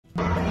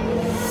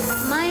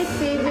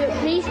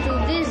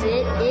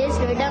visit is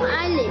Redang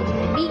Island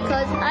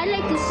because I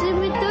like to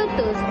swim with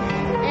turtles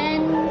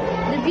and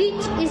the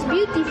beach is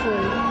beautiful.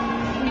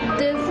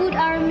 The food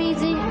are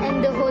amazing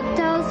and the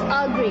hotels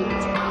are great.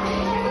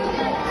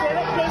 My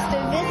favorite place to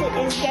visit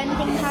is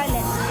Genting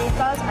Highlands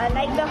because I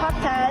like the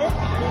hotel.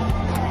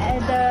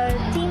 The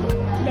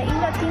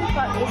indoor theme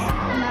park is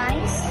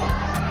nice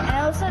and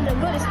also the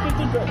food is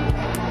pretty good.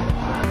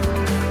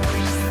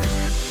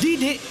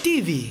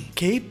 DidikTV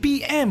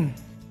KPM.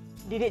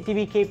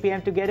 DidikTV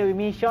KPM together with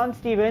me, Sean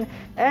Steven,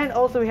 and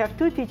also we have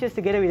two teachers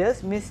together with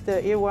us,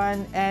 Mr.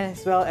 Irwan and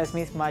as well as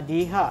Miss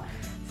Madiha.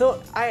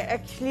 So I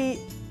actually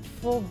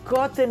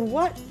forgotten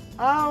what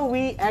are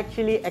we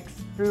actually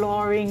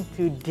exploring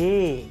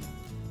today?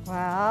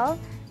 Well,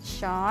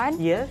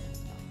 Sean. Yes?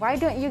 Why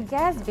don't you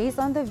guess based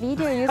on the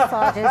video you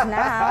saw just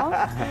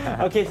now?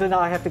 Okay, so now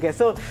I have to guess.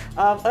 So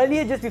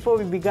earlier, just before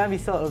we began, we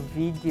saw a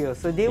video.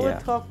 So they were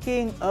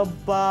talking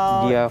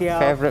about their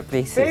favorite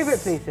places. Favorite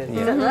places,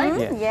 is that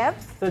right? Yep.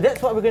 So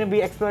that's what we're going to be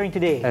exploring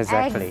today.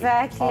 Exactly.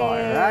 All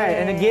right.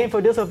 And again,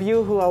 for those of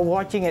you who are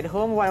watching at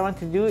home, what I want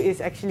to do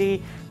is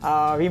actually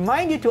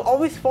remind you to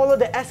always follow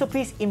the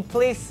SOPs in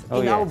place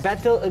in our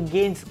battle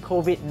against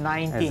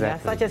COVID-19,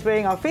 such as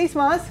wearing our face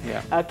masks,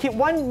 keep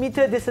 1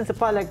 meter distance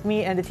apart like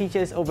me and the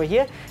teachers over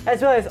here,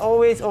 as well as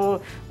always or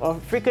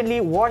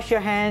frequently wash your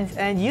hands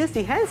and use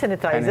the hand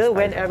sanitizer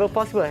whenever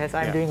possible, as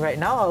I'm doing right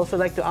now. I also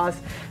like to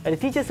ask the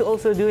teachers to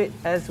also do it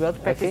as well to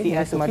practice the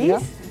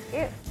SOPs.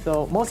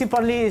 So most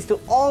importantly is to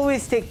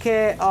always take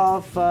care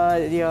of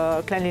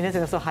your cleanliness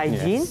and also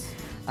hygiene.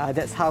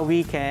 That's how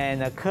we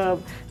can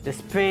curb the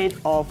spread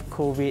of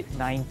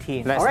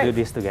COVID-19. Let's do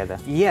this together.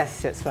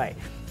 Yes, that's right.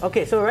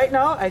 Okay, so right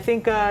now I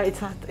think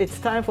it's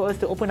time for us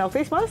to open our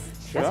face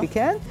masks. Yes, we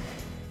can.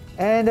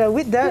 And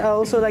with that, I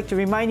also like to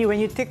remind you, when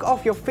you take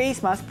off your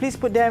face mask, please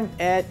put them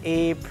at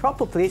a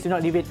proper place. Do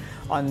not leave it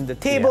on the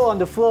table, on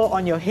the floor,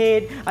 on your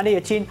head, under your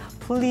chin.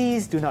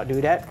 Please do not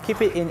do that.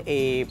 Keep it in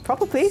a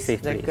proper place.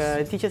 Safe like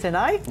place. Teachers and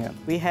I,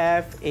 we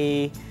have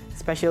a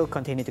special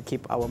container to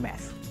keep our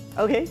mask.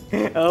 Okay.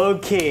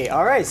 Okay.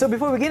 All right. So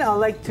before we begin, I'd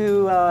like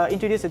to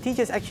introduce the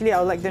teachers. Actually, I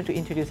would like them to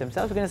introduce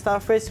themselves. We're going to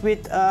start first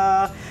with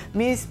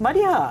Miss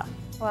Madiha.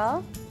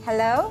 Well,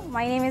 hello.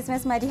 My name is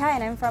Miss Madiha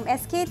and I'm from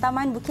SK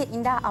Taman Bukit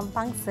Indah,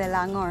 Ampang,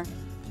 Selangor.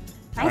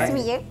 Nice to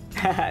meet you.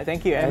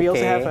 Thank you. And we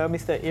also have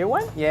Mr.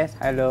 Irwan. Yes.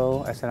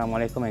 Hello.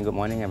 Assalamualaikum and good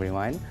morning,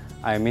 everyone.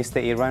 I'm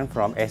Mr. Irwan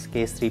from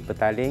SK Sri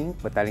Petaling,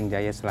 Petaling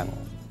Jaya, Selangor.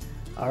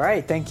 All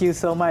right, thank you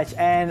so much.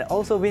 And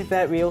also with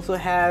that, we also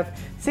have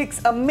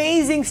 6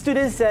 amazing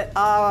students that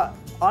are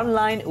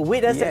online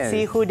with us. Let's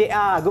see who they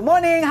are. Good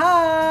morning.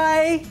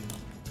 Hi.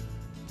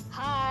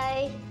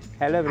 Hi.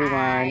 Hello,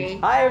 everyone.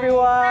 Hi,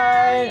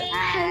 everyone.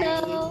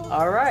 Hello.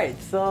 All right,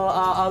 so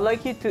I'd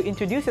like you to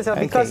introduce yourself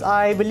because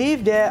I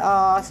believe there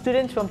are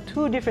students from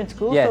 2 different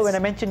schools. So when I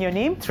mention your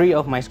name, 3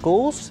 of my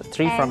schools,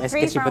 3 from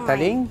SK Sri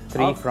Petaling,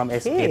 3 from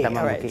SK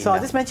Taman Bukit Indah. So I'll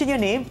just mention your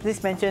name.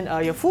 Please mention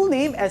your full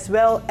name as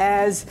well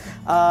as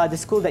the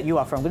school that you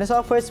are from. I'm going to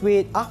start first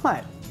with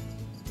Ahmad.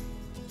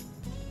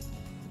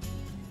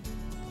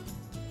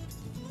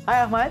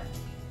 Hi, Ahmad.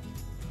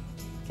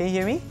 Can you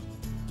hear me?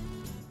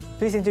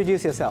 Please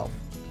introduce yourself.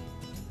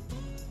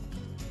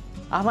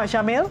 Ahmad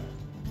Syamil.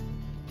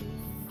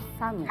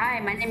 Hi,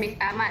 my name is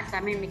Ahmad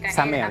Samir Mikael.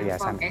 I'm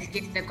from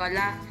SK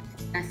Sekolah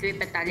Nasri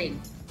Petaling.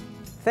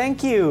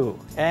 Thank you.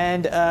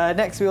 And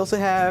next we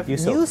also have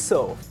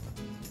Yusof.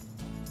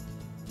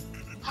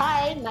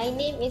 Hi, my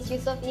name is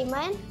Yusuf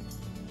Iman.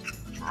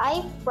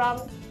 I'm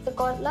from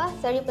Sekolah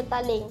Seri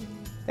Petaling.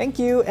 Thank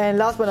you.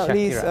 And last but not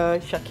least,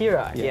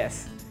 Shakira.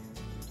 Yes.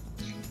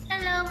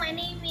 Hello, my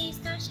name is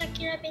Nur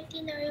Shakira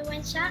binti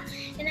Nuriwansyah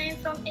and I'm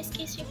from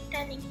SK Sri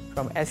Petaling.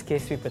 From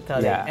SK Sri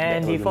Petaling.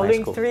 And the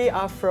following 3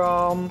 are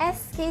from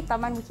SK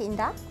Taman Bukit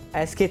Indah.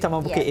 SK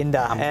Taman Bukit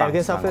Indah. And we're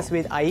going to start first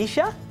with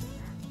Aisha.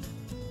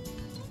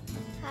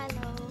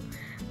 Hello,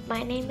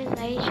 my name is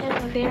Aisha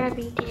Safira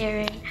binti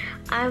Erin.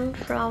 I'm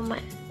from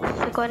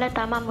Sekolah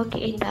Taman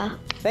Bukit Indah.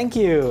 Thank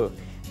you.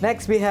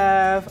 Next we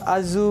have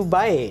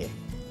Azubai.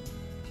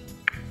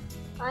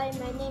 Hi,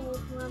 my name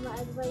is Muhammad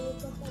Azbar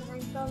Yusuf and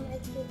I'm from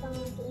SK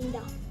Taman Bukit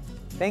Indah.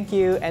 Thank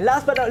you. And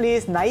last but not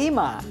least,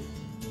 Naima.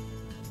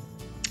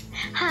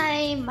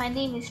 Hi, my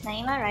name is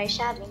Naima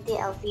Raisha binti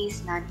Alfi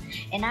Isnan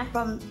and I'm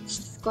from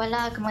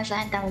Sekolah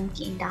Kemasaan Taman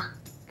Bukit Indah.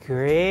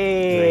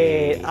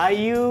 Great. Are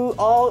you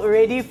all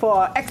ready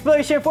for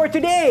exploration for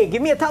today? Give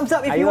me a thumbs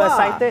up if you are. Are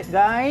you excited,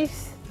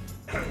 guys?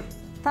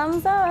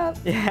 Thumbs up.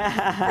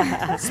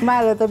 Yeah.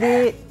 Smile a little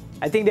bit.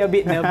 I think they're a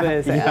bit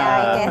nervous. I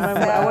guess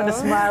so. I want to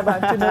smile,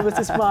 but I'm too nervous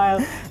to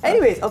smile.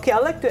 Anyways, okay,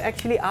 I'd like to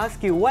actually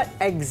ask you, what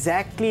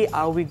exactly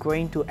are we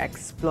going to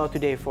explore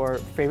today for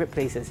favorite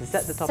places? Is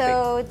that the topic?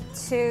 So,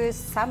 to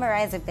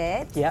summarize a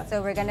bit,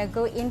 so we're going to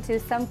go into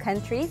some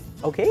countries.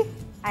 Okay.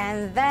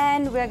 And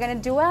then we're going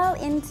to dwell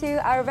into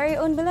our very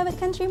own beloved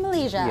country,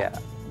 Malaysia. Yeah.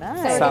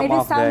 Nice. Some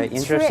of the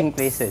interesting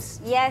places.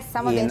 Yes,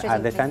 some of the interesting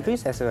in other places.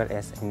 countries as well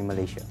as in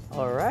Malaysia.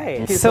 All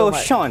right. So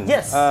Sean,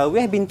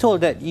 we have been told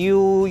that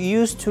you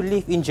used to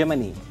live in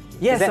Germany.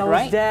 Yes, Is that I was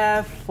right?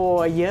 there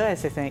for a year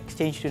as an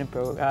exchange student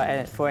for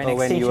an exchange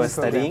when you were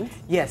program. studying?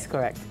 Yes,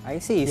 correct. I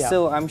see. Yeah.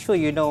 So I'm sure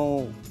you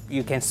know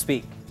you can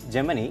speak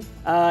Germany.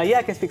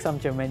 Yeah, I can speak some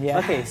German. Yeah.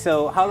 Okay,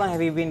 so how long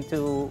have you been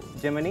to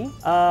Germany?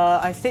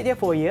 I stayed there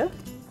for a year.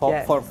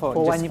 For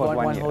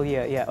one whole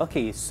year. Yeah.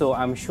 Okay, so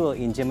I'm sure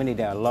in Germany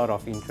there are a lot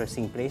of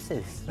interesting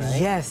places, right?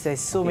 Yes,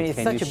 there's so many.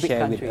 It's such a big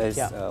country. Can you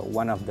share with us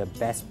one of the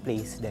best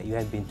places that you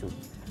have been to?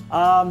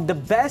 The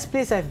best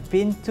place I've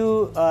been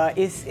to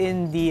is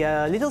in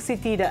the little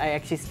city that I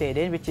actually stayed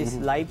in, which is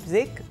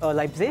Leipzig,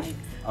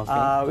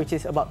 which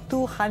is about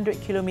 200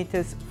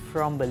 kilometers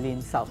from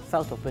Berlin, south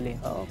of Berlin.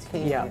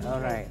 Okay, yeah.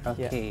 All right,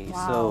 okay. Yeah.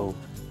 Wow. So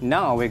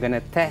now we're going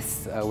to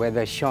test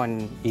whether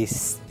Sean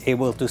is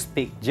able to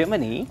speak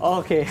Germany.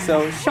 Okay.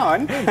 So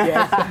Sean,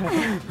 yes.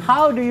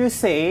 how do you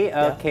say,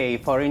 okay,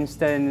 for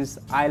instance,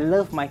 I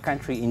love my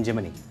country in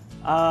Germany?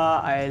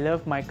 I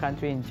love my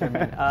country in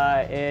German.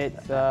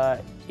 It's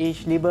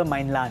Ich liebe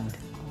mein Land.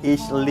 Ich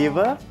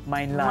liebe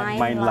mein Land.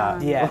 Mein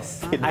Land.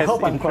 Yes. Okay, I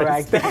hope I'm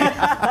correct.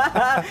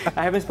 I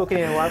haven't spoken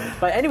in a while.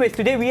 But anyways,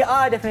 today we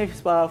are definitely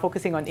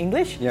focusing on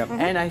English. Yep.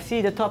 And I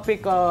see the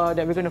topic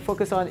that we're going to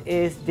focus on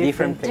is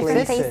different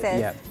places.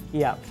 Yep.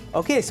 Yeah.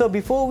 Okay, so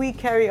before we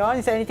carry on,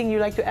 is there anything you'd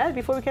like to add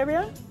before we carry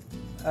on?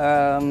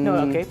 No,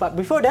 okay. But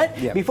before that,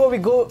 before we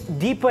go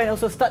deeper and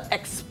also start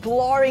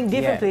exploring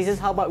different places,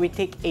 how about we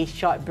take a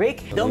short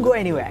break? Don't go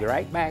anywhere. We'll be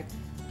right back.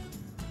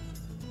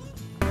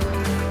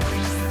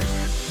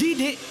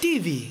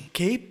 DidikTV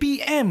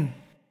KPM.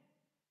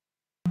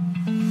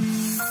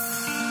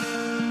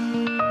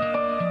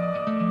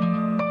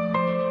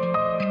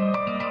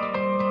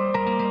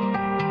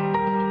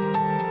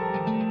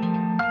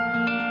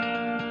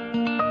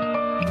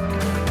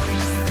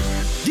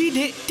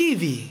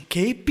 DidikTV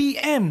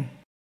KPM.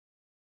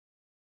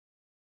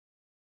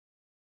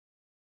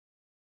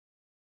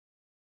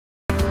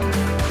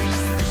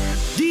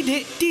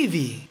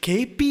 DidikTV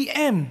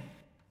KPM.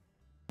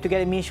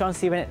 Together, me, Sean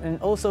Steven,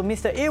 and also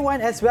Mr.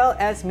 Irwan, as well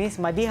as Miss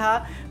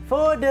Madiha,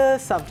 for the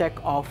subject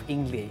of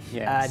English.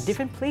 Yes.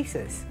 Different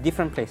places.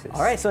 Different places.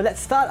 All right, so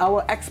let's start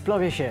our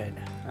exploration.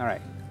 All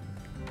right.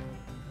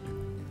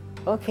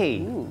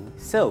 Okay,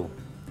 so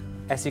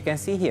as you can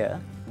see here,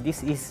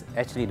 this is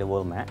actually the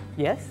world map.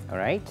 Yes. All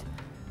right.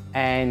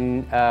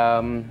 And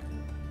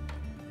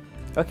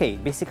okay,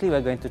 basically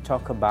we're going to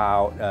talk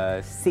about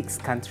 6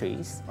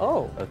 countries.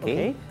 Oh,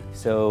 okay.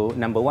 So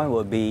number 1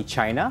 will be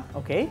China.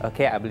 Okay.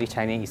 Okay, I believe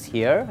China is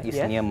here. It's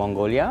near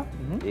Mongolia,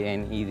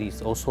 and it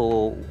is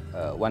also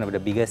one of the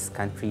biggest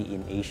country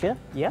in Asia.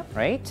 Yeah.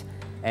 Right.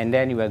 And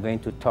then we are going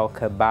to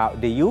talk about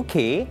the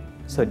UK.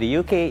 So the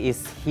UK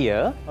is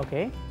here.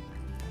 Okay.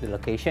 The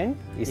location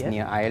is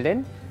near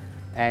Ireland,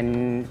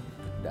 and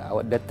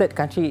the third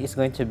country is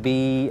going to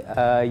be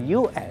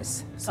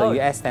US. So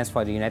US stands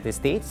for the United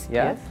States.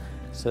 Yeah. Yes.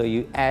 So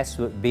US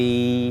would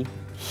be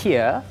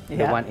here,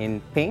 the one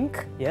in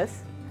pink.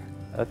 Yes.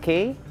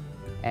 Okay.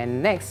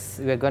 And next,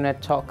 we're going to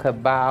talk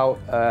about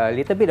a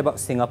little bit about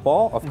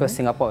Singapore. Of course,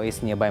 Singapore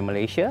is nearby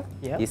Malaysia.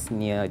 Yep. It's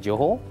near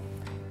Johor.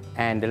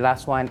 And the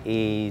last one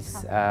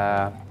is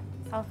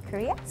South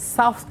Korea?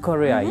 South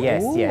Korea.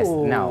 Yes, yes.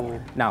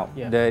 Now,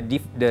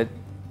 the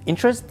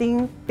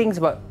interesting things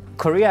about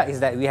Korea is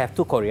that we have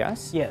 2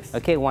 Koreas. Yes.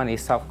 Okay, one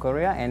is South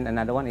Korea and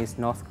another one is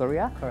North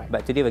Korea. Correct.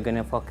 But today we're going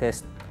to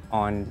focus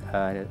on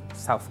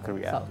South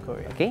Korea. South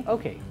Korea. Okay.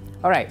 Okay.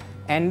 All right.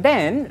 And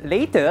then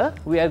later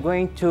we are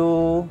going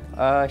to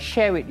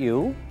share with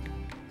you,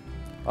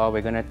 or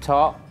we're going to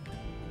talk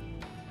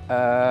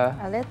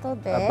a little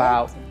bit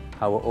about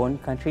our own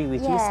country,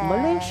 which is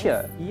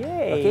Malaysia.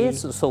 Yay. Okay,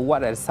 so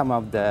what are some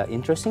of the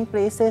interesting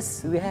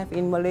places we have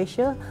in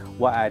Malaysia?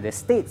 What are the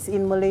states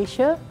in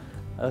Malaysia?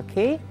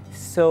 Okay,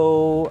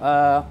 so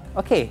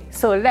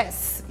so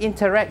let's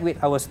interact with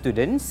our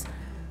students.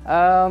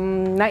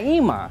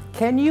 Naima,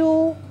 can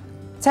you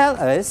tell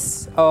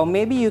us, or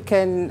maybe you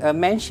can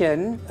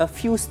mention a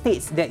few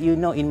states that you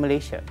know in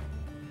Malaysia?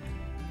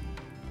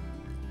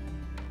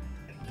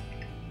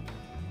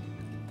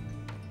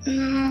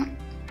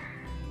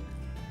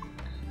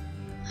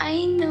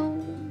 I know.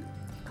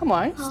 Come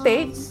on,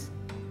 states.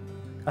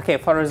 Okay,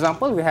 for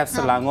example, we have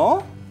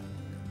Selangor.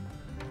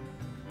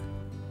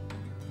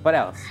 What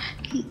else?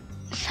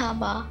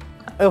 Sabah.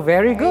 Oh,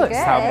 very good.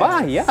 good.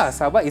 Sabah, yeah.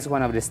 Sabah is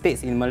one of the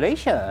states in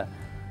Malaysia.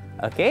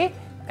 Okay,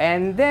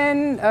 and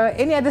then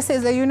any other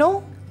states that you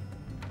know?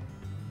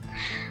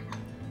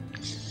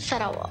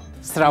 Sarawak.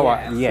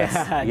 Sarawak, yes,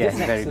 yes, Just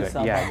next very to good.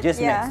 Sabah. Yeah, just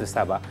next to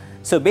Sabah.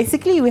 So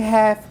basically, we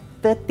have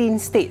 13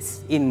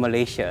 states in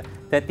Malaysia.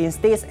 13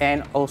 states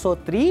and also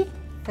 3.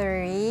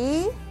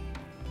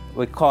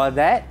 We call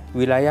that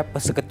wilayah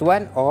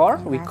persekutuan,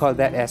 or we call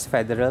that as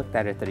federal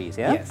territories.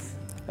 Yeah. Yes.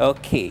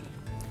 Okay.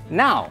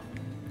 Now.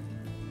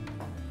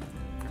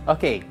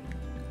 Okay.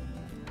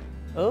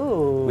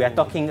 Oh. We are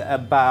talking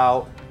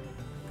about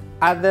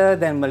other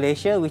than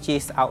Malaysia, which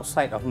is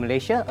outside of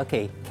Malaysia.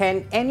 Okay.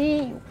 Can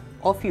any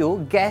of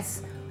you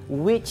guess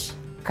which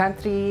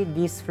country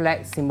this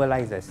flag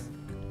symbolizes?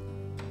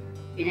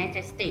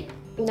 United States.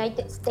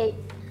 United States.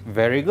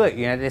 Very good.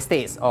 United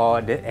States,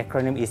 or the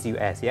acronym is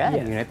US, yeah?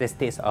 Yes. United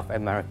States of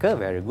America.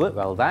 Very good.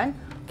 Well done.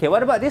 Okay,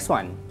 what about this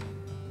one?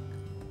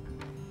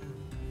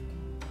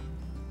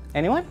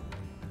 Anyone?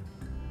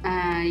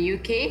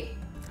 UK.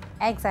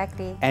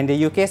 Exactly. And the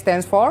UK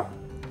stands for?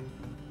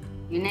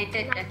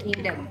 United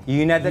Kingdom.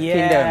 United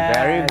Kingdom.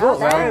 Very good.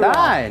 Well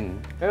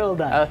done. Well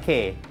done.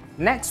 Okay,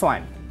 next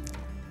one.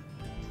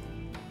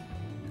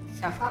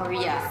 South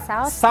Korea.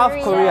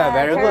 South Korea.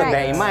 Very good. Correct.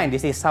 Bear in mind,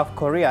 this is South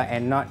Korea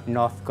and not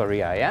North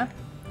Korea, yeah?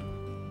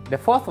 The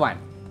fourth one.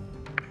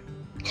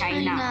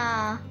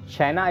 China.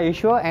 China, are you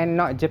sure? And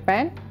not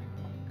Japan?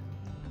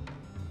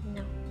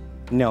 No.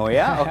 No,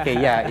 yeah? Okay,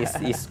 yeah,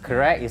 it's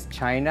correct. It's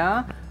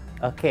China.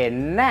 Okay,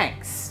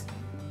 next.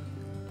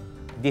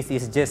 This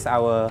is just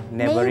our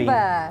neighboring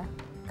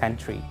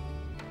country.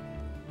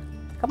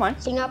 Come on.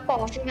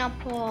 Singapore.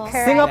 Correct.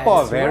 Singapore,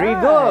 That's very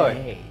right.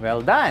 good.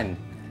 Well done.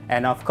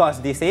 And of course,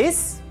 this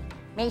is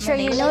Make sure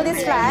you know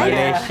this flag.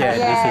 Malaysia.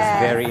 Yes. This is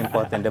very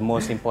important, the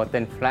most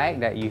important flag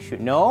that you should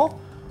know.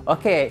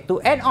 Okay,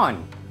 to add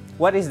on,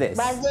 what is this?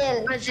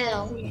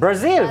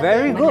 Brazil,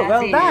 very good,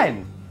 well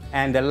done.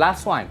 And the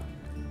last one.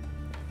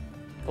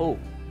 Oh.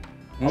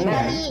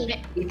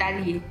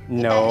 Italy.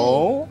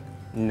 No.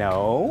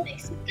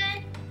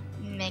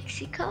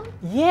 Mexico?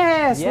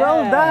 Yes, Yeah.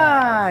 well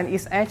done.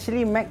 It's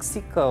actually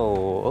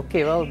Mexico.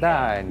 Okay, well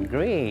done.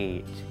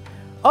 Great.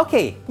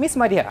 Okay, Miss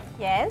Madhya,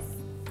 Yes.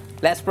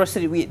 let's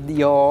proceed with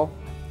your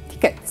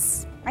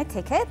tickets. My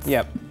tickets?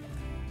 Yep.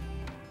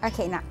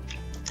 Okay, now.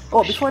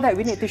 Oh, before that,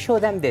 we need to show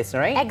them this,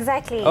 right?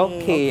 Exactly.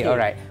 Okay, all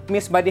right.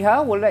 Miss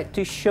Madhya would like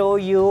to show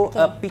you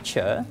a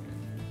picture.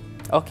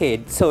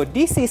 Okay, so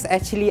this is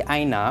actually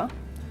Aina.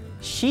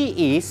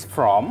 She is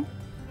from...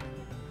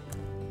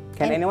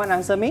 Can anyone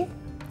answer me?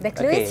 The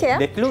clue is here.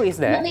 The clue is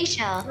there.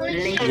 Malaysia.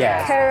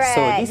 Yes. Correct.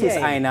 So this is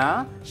Yay.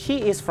 Aina. She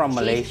is from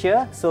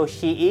Malaysia. So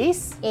she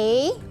is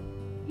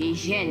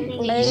Asian.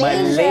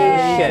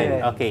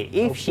 Malaysian. Okay.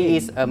 If she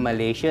is a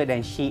Malaysian,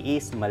 then she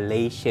is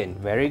Malaysian.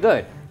 Very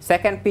good.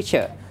 Second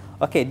picture.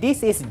 Okay.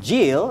 This is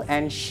Jill,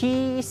 and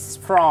she's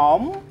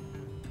from.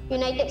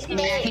 United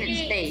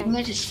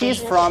States. She's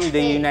from the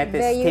United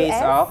The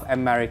States US? of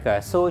America.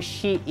 So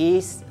she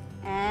is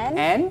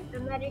an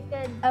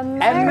American.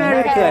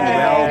 American.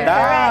 Well Correct.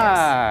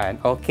 done.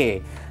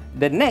 Okay.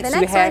 The next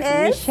we next have one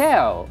is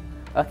Michelle.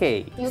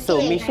 Okay. So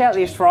UK. Michelle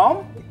is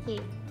from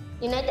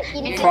United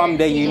Kingdom. from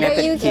the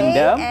United UK,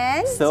 Kingdom.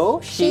 and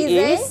So she she's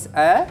is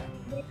a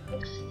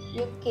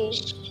UK.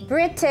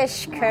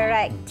 British,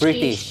 correct.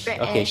 British.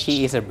 Okay,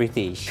 she is a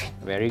British.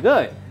 Very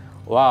good.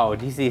 Wow,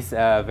 this is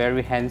a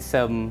very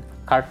handsome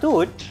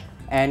cartoon.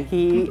 And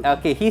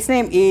his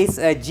name is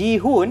Ji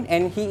Hoon,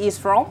 and he is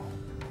from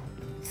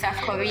South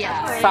Korea.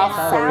 South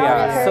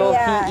Korea. So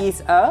Korea. he is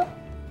a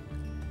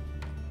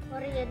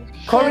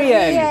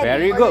Korean.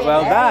 Very good.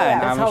 Well done.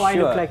 That's I'm how I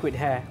sure. look like with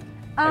hair.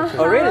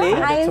 Oh, really?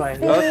 That's why.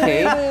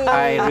 Okay,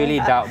 I really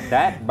doubt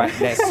that, but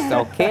that's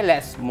okay.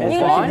 Let's move You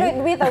look on. good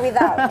with or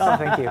without? Oh,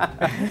 thank you.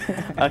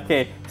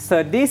 Okay,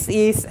 so this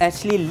is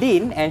actually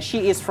Lin, and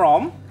she is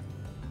from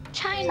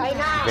China.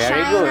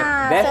 very good.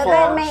 China. So Therefore,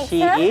 that makes she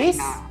her is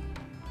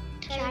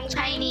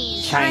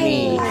Chinese.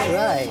 Chinese.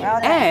 Right. Well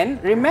done. And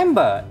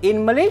remember,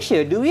 in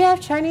Malaysia, do we have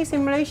Chinese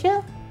in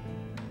Malaysia?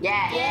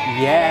 Yes.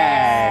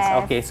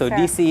 Yes. Okay, so Sure.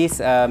 this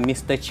is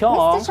Mr.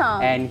 Chong, Mr. Chong.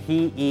 and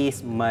he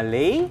is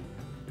Malaysian.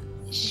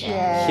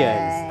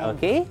 Yes.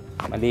 Okay,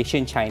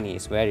 Malaysian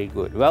Chinese. Very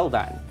good. Well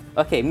done.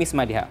 Okay, Miss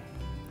Madhya.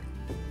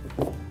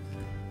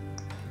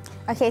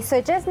 Okay,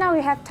 so just now we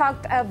have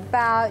talked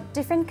about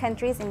different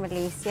countries in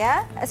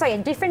Malaysia.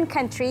 Different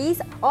countries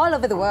all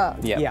over the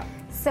world. Yeah.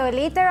 So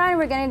later on,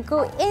 we're going to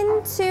go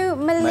into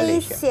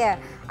Malaysia.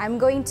 I'm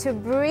going to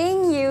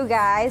bring you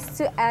guys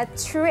to a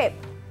trip.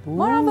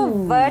 More of a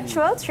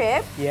virtual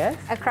trip Yes.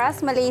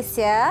 across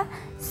Malaysia.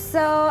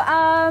 So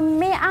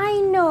may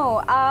I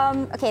know,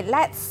 okay,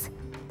 let's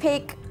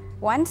pick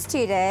one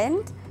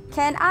student.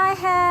 Can I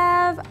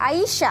have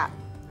Aisha?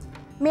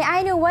 May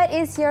I know what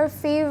is your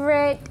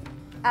favorite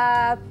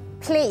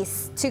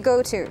place to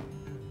go to?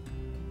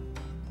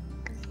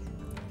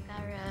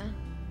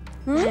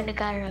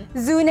 Negara.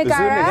 Zoo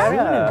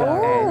Negara?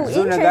 Oh,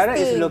 Zoo Negara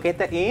is interesting.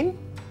 located in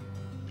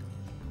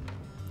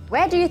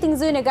Where do you think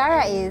Zoo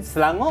Negara is?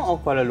 Selangor or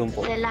Kuala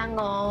Lumpur?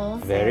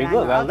 Selangor. Very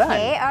good. Well done.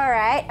 Okay, all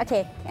right.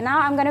 Okay, now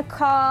I'm gonna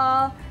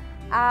call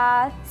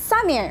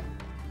Samir.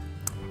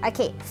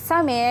 Okay,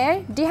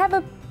 Samir, do you have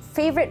a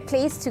favorite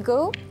place to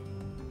go?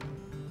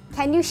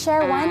 Can you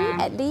share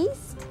one at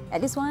least?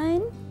 At least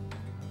one?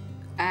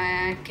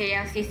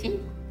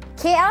 KLCC.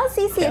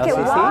 KLCC. Okay,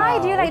 KLCC. why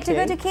do you like to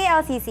go Okay. to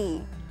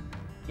KLCC?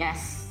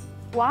 Yes.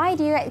 Why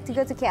do you like to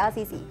go to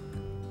KLCC?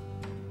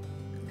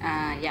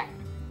 Yeah.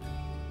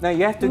 Now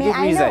you have to May give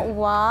I reason. know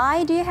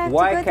why do you have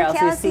Why to go to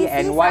KLCC?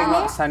 and why Samir?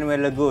 not Sunway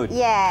Lagoon?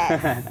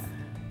 Yes.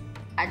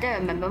 I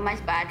don't remember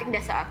much, but I think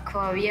there's an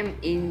aquarium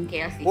in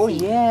KLCC. Oh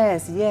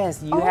yes,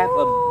 yes. You have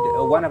a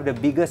one of the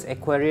biggest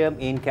aquarium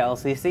in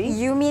KLCC.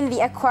 You mean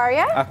the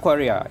aquaria?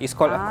 Aquaria. It's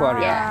called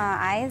Aquaria.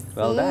 I see.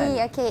 Well done.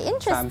 Okay,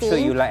 interesting. So I'm sure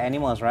you like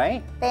animals,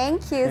 right?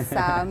 Thank you,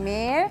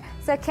 Samir.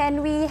 So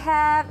can we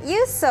have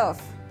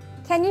Yusuf?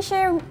 Can you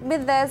share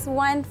with us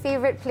one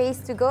favorite place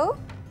to go?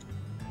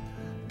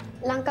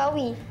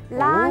 Langkawi.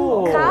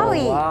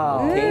 Langkawi.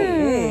 Wow.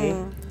 Okay.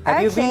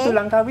 Have you been to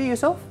Langkawi,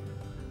 Yusuf?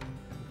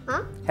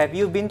 Huh? Have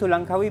you been to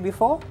Langkawi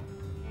before?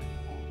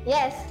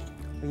 Yes.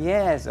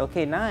 Yes.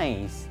 Okay,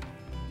 nice.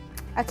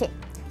 Okay,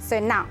 so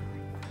now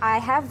I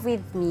have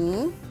with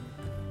me,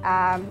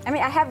 I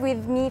have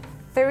with me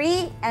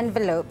 3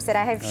 envelopes that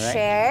I have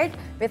shared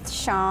with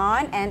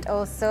Sean and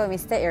also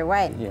Mr.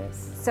 Irwin.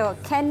 Yes. So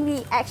can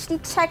we actually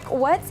check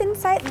what's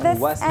inside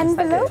this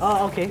envelope?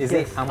 Oh, okay. Is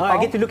it Oh, I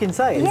get to look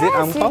inside. Yes,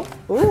 Is it ampau?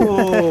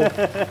 Ooh,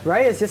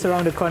 Raya's just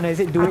around the corner. Is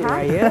it Do It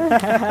Raya?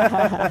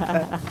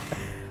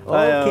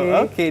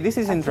 Okay, this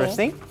is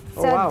interesting.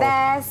 So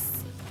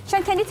there's,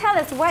 Sean, can you tell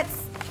us what's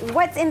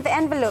in the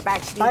envelope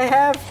actually? I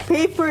have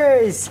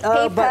papers,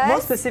 but more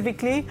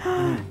specifically,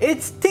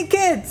 it's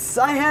tickets.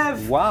 I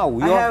have. Wow,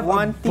 you have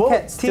one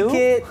tickets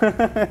ticket.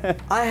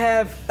 I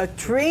have a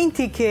train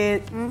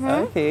ticket.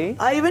 Okay.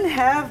 I even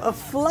have a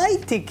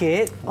flight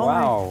ticket.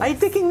 Wow. Are you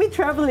taking me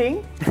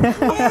traveling? Of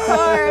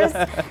course.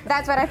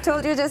 That's what I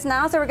told you just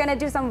now. So we're gonna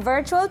do some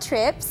virtual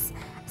trips.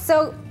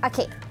 So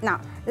okay, now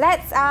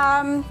let's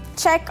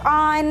check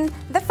on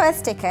the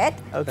first ticket.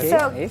 Okay.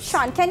 So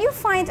Sean, can you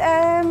find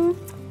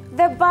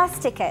the bus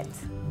ticket?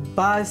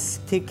 Bus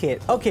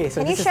ticket. Okay,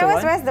 so can you this show is the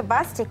us one. where's the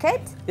bus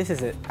ticket? This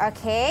is it.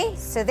 Okay,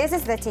 so this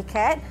is the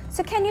ticket.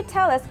 So can you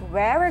tell us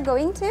where we're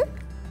going to?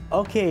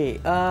 Okay,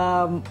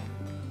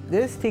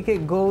 this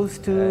ticket goes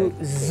to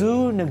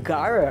Zoo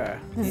Negara.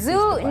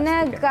 Zoo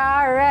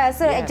Negara.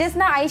 So just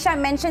now Aisha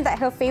mentioned that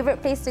her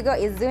favorite place to go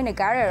is Zoo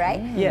Negara, right?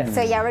 Yes.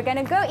 So yeah, we're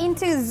gonna go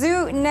into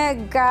Zoo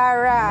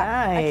Negara.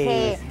 Nice.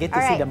 Okay. Get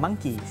to see the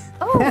monkeys.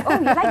 Oh, you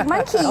like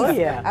monkeys? Oh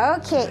yeah.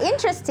 Okay,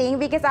 interesting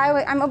because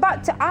I'm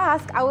about to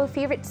ask our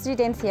favorite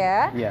students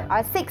here,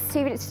 our 6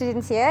 favorite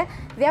students here,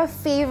 their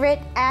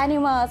favorite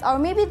animals or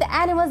maybe the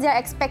animals they're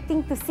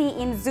expecting to see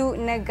in Zoo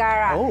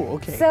Negara. Oh,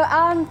 okay. So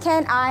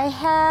can I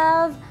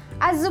have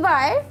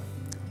Azubar?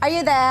 Are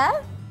you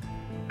there?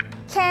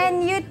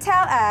 Can you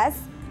tell us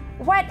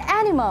what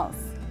animals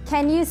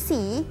can you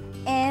see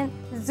in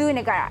Zoo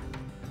Negara?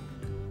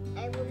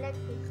 I would like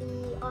to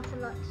see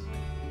ocelots.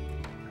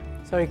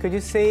 Sorry, could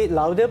you say it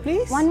louder,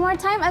 please? One more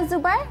time,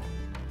 Azubar.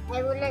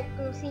 I would like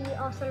to see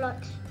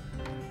ocelots.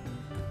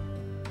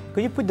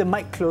 Could you put the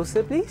mic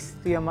closer, please,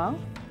 to your mouth?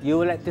 You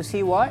would like to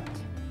see what?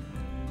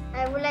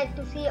 I would like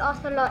to see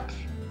ocelots.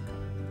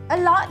 A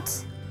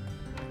lot.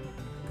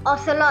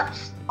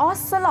 Ocelots.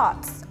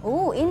 Ocelots.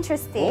 Oh,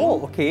 interesting.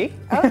 Oh, okay.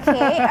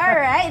 Okay, all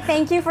right.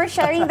 Thank you for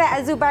sharing that,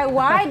 Azubar.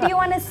 Why do you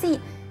want to see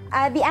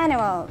the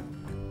animal?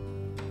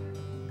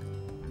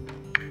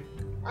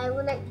 I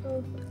would like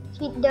to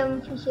feed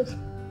them fishes.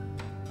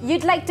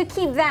 You'd like to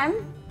keep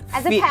them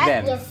as a Feed pet?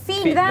 them. Yes.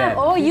 Feed Feed them. them.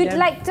 Oh, Feed you'd them.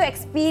 like to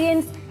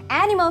experience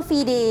animal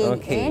feeding.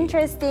 Okay.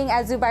 Interesting,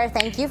 Azubar.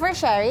 Thank you for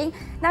sharing.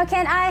 Now,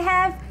 can I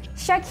have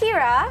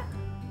Shakira?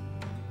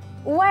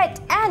 What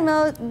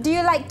animal do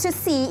you like to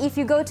see if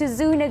you go to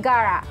Zoo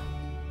Negara?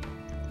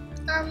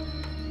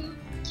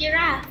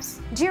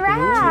 Giraffes.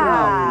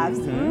 Giraffes.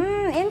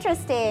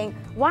 Interesting.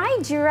 Why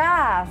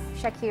giraffe,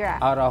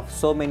 Shakira? Out of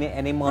so many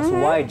animals,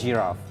 why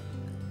giraffe?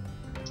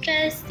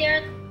 Because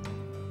they're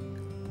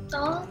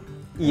tall.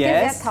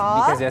 Yes, they're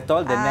tall? because they're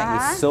tall. The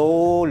neck is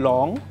so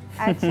long.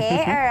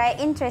 Okay, all right,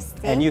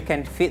 interesting. And you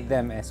can feed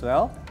them as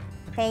well.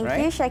 Thank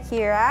right? you,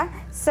 Shakira.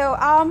 So,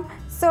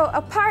 so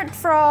apart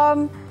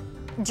from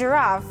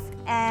giraffe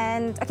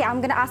and okay,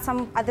 I'm gonna ask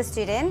some other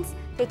students.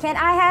 Okay, can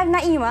I have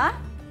Naima?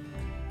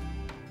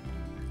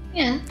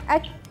 Yeah.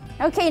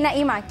 Okay,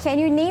 Naima, can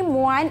you name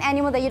one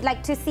animal that you'd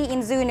like to see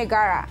in Zoo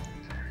Negara?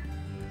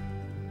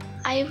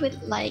 I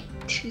would like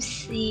to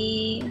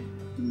see.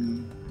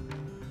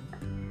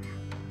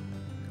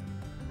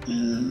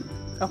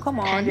 Oh, come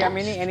on, there are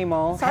many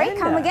animals. Sorry,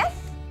 come again?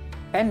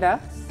 Panda.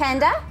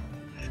 Panda?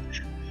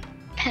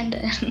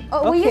 Panda.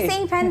 Oh, were you Okay.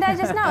 saying panda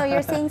just now or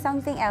you're saying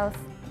something else?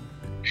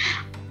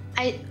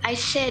 I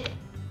said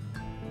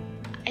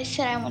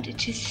I wanted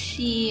to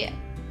see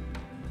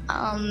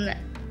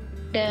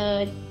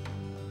the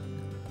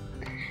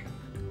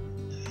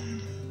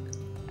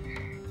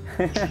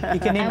You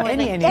can name I would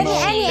any like to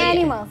animal. Any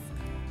animals?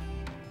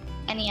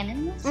 any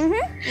animals.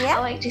 Yeah. I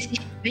like to see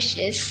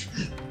fishes.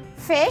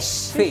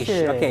 Fish? Fish.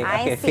 Okay,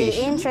 I okay, see. fish.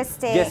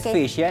 Interesting. Just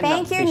fish, yeah?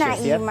 Thank Not you,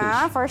 fishes, yeah,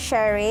 Naima, fish. for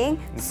sharing.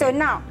 So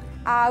now,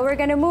 we're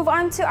going to move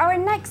on to our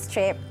next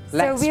trip.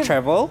 Let's we've,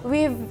 travel.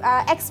 We've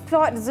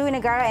explored Zoo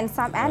Negara and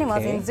some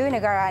animals Okay. in Zoo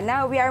Negara.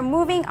 Now we are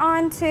moving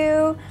on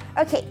to...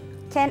 Okay,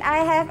 can I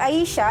have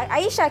Aisha?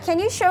 Aisha, can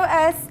you show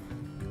us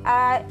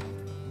a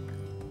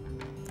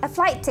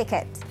flight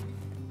ticket?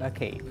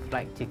 Okay,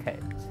 flight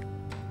ticket.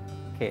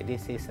 Okay,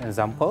 this is an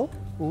example.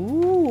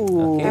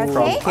 Ooh. Okay,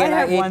 from Okay. I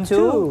have KLA one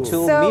too.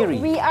 to So Miri.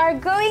 we are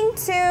going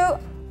to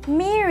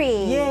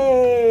Miri.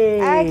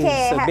 Yay!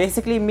 Okay. So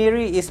basically,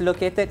 Miri is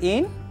located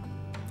in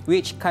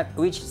Which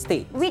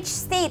state? Which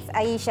states,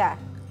 Aisha?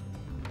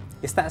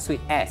 It starts with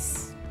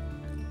S.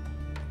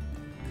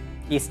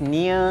 It's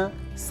near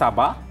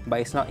Sabah,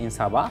 but it's not in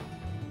Sabah.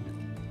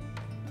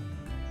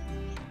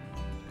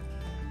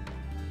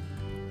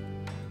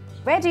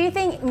 Where do you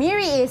think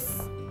Miri is?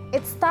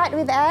 It starts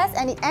with S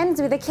and it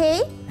ends with a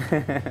K.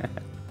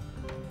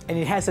 And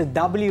it has a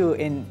W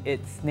in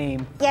its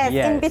name. Yes,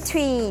 in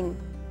between.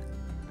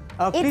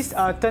 Please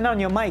turn on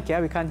your mic,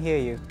 yeah? We can't hear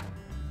you.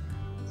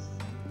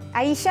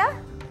 Aisha?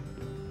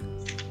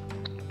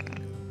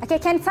 Okay,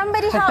 can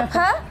somebody help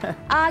her?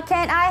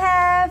 Can I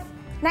have...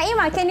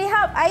 Naima, can you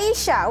help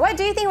Aisha? What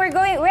do you think we're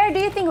going... Where do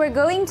you think we're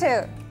going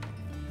to?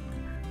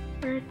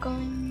 We're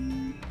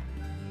going...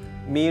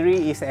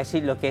 Miri is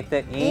actually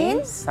located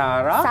in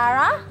Sarawak.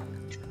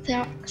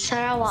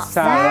 Sarawak.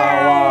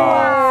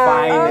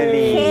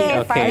 Finally.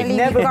 Okay, finally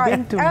Never we got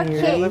been to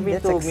Miri. Okay.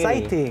 That's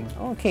exciting.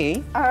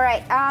 Okay. All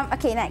right.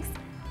 Okay, next.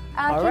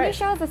 Can you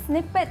show us the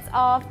snippets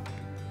of...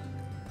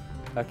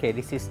 Okay,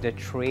 this is the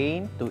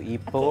train to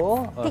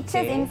Ipoh.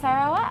 Pictures in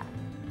Sarawak?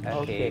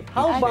 Okay.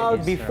 How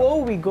about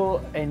before we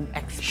go and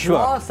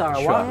explore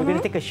Sarawak, we're going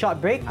to take a short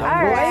break. Don't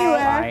go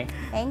anywhere.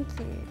 Thank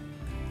you.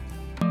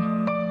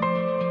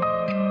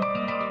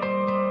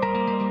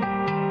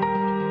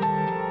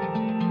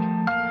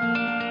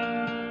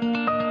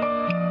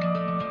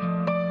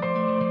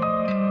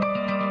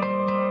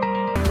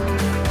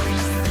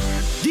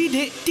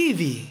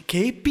 DidikTV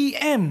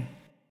KPM.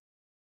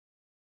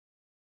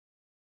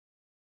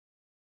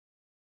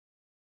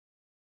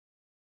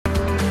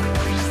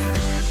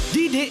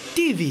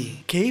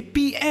 DidikTV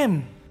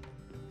KPM.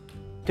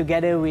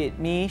 Together with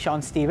me,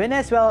 Sean Steven,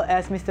 as well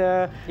as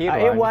Mr.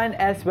 Irwan,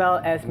 as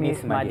well as Miss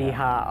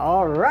Madiha.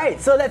 All right,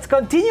 so let's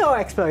continue our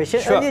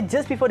exploration. Earlier,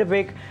 just before the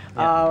break,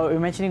 we were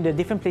mentioning the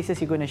different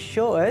places you're going to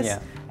show us,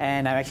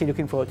 and I'm actually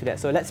looking forward to that.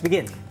 So let's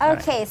begin.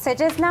 Okay, so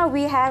just now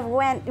we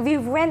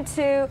went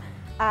to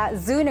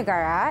Zoo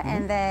Negara,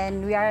 and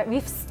then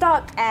we've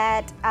stopped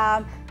at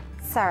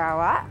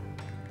Sarawak.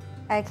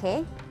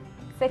 Okay,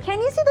 so can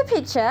you see the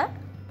picture?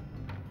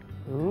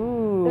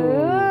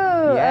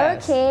 Ooh,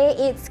 yes. Okay,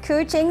 it's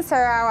Kuching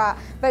Sarawak.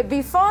 But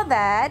before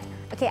that,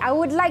 okay, I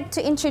would like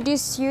to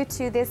introduce you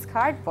to this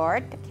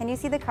cardboard. Can you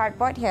see the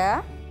cardboard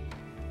here?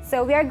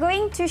 So we are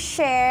going to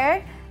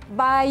share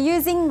by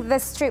using the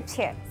strips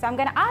here. So I'm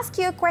going to ask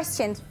you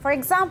questions. For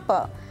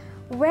example,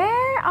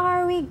 where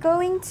are we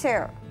going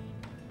to?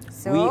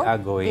 So we are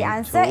going the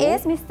answer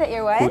is, Mr.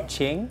 Irwan,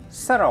 Kuching,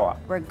 Sarawak.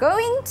 We're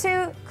going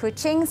to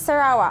Kuching,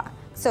 Sarawak.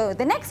 So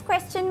the next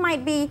question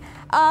might be,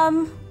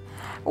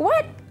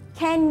 what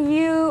can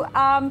you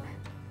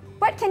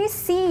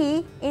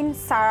see in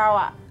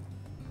Sarawak?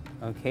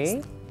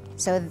 Okay.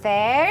 So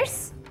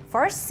there's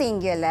for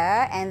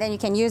singular, and then you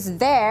can use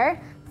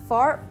there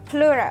for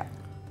plural.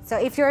 So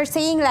if you're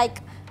saying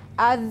like,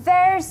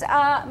 there's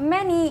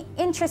many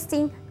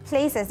interesting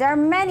places. There are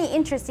many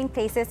interesting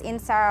places in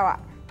Sarawak,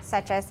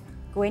 such as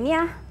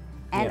Guinea,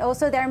 and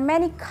also there are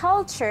many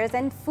cultures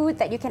and food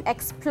that you can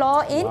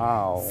explore in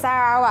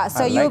Sarawak.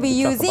 So you'll be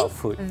using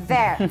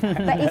there.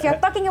 But if you're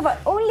talking about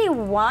only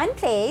one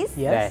place,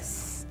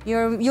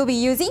 you'll be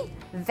using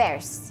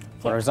theirs.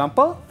 Okay. For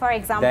example,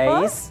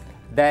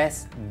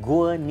 there's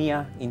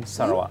Guinea in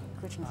Sarawak.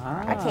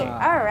 Okay,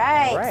 all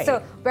right.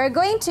 So we're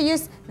going to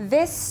use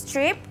this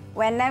strip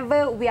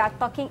whenever we are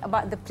talking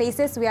about the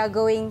places we are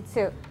going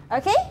to.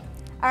 Okay?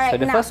 All right. So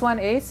the first one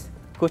is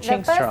Kuching,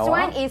 the first Sarawak.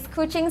 one is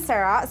Kuching,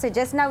 Sarawak. So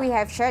just now we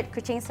have shared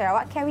Kuching,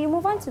 Sarawak. Can we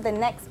move on to the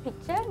next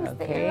picture,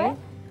 Mr. Irwan?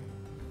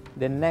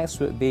 The next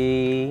would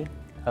be,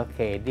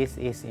 okay, this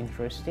is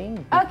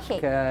interesting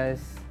because...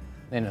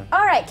 No.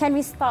 All right, can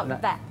we stop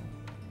that?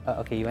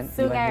 Okay, you want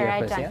here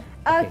first, yeah?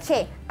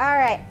 Okay, all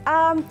right.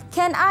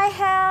 Can I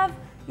have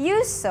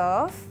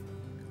Yusuf?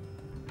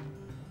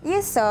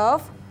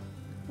 Yusuf,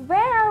 where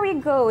are we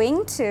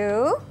going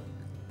to?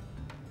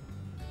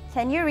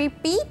 Can you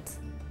repeat?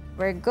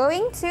 We're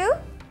going to...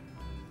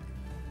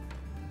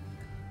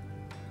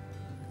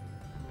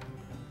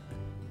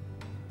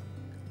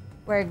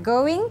 We're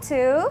going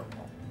to...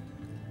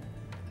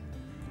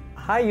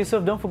 Hi,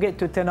 Yusuf. Don't forget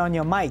to turn on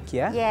your mic,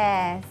 yeah?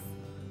 Yes.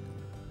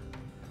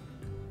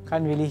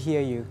 Can't really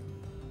hear you.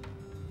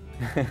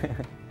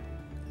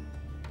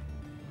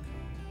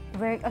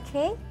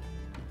 Okay.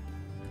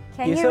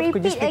 Can Yusuf, you repeat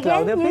could you speak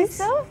again, louder, please?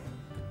 Yusuf?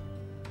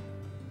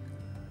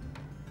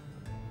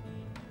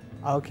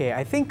 Okay,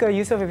 I think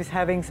Yusuf is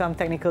having some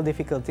technical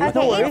difficulties. Okay,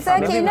 no worries. it's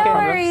okay. No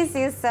worries,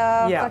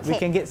 Yusuf. Yeah, we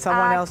can get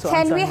someone else to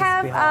Can answer we on his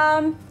have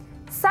behalf.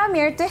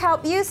 Samir to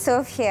help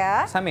Yusuf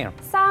here? Samir.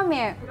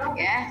 Samir.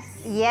 Yes.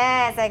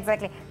 Yes,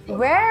 exactly.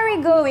 Where are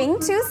we going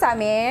to,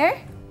 Samir?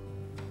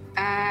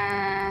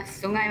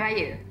 Sungai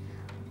Raya.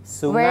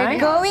 We're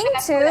going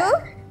to...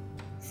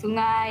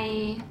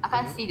 Sungai, I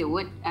can't see the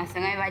word.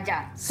 Sungai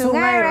Rajang.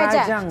 Sungai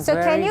Rajang. So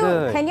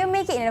can you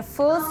make it in a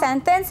full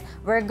sentence?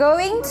 We're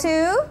going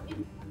to...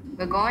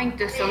 We're going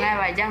to Sungai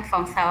Rajang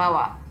from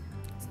Sarawak.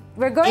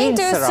 We're going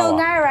to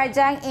Sungai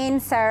Rajang in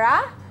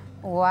Sarawak.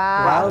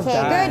 Wow. Okay,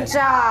 good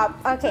job.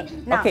 Okay,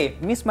 now. Okay,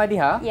 Miss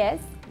Madiha.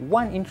 Yes.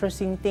 one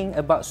interesting thing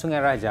about Sungai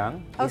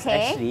Rajang is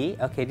actually,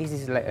 this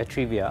is like a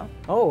trivia.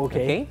 Oh,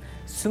 okay.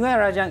 Sungai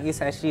Rajang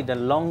is actually the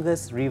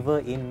longest river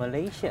in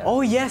Malaysia.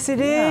 Oh, yes, it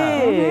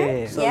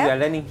is. So we are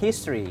learning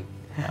history.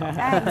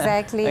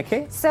 Exactly.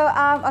 Okay. So,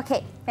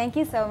 thank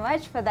you so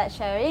much for that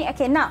sharing.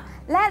 Okay, now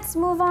let's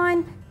move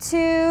on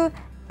to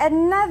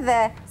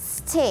another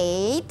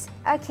state.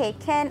 Okay,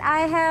 can I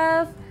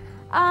have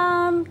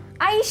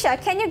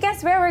Aisha? Can you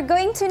guess where we're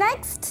going to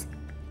next?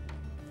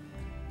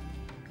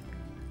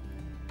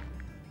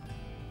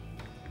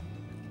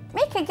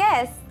 Make a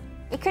guess.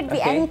 It could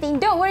be anything.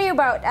 Don't worry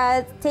about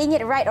saying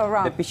it right or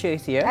wrong. The picture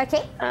is here.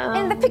 Okay.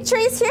 And the picture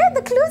is here.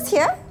 The clue's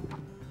here.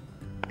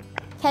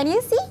 Can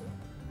you see?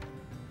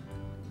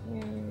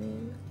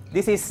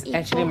 This is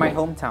actually my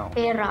hometown.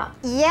 Perak.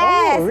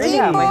 Yes, oh, really?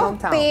 Ipoh, My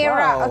hometown. Perak.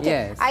 Wow.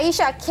 Okay, Yes.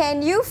 Aisha,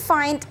 can you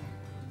find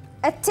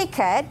a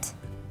ticket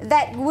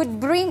that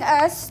would bring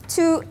us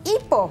to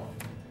Ipoh,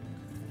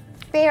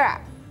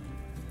 Perak?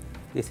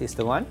 This is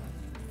the one.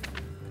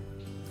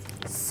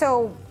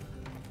 So,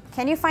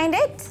 can you find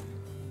it?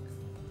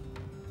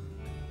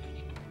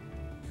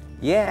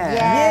 Yeah.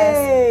 Yes.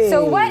 Yay.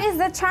 So, what is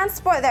the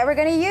transport that we're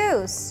going to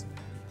use?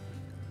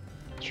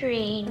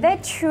 Train. The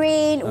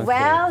train. Okay.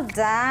 Well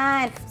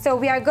done. So,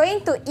 we are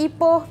going to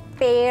Ipoh,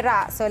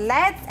 Perak. So,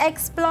 let's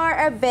explore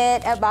a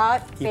bit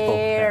about Ipoh,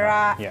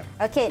 Perak. Perak.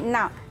 Yeah. Okay,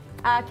 now,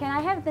 can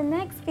I have the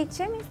next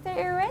picture, Mr.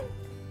 Irwin?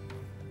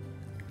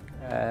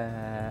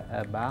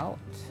 About.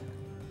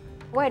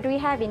 What do we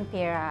have in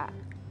Perak?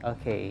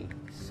 Okay.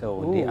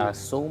 So there are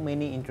so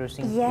many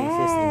interesting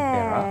places in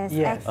Perak.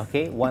 Yes.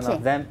 Okay. One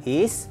of them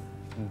is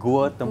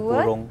Gua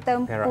Tempurung,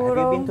 Perak. Have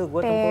you been to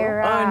Gua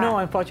Tempurung? No,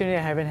 unfortunately,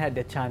 I haven't had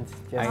the chance.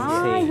 I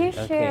see. You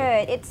should.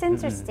 Okay. It's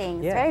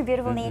interesting. It's Yeah. very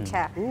beautiful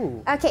nature.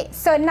 Ooh. Okay,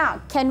 so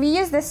now, can we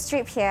use the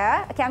strip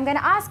here? Okay, I'm going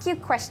to ask you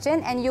a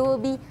question and you will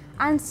be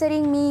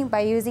answering me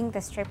by using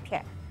the strip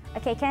here.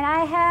 Okay, can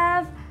I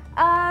have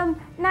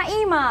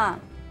Naima?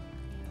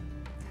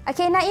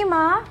 Okay,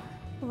 Naima,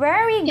 where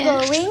are we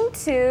going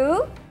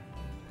to?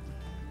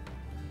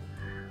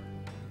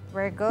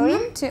 Where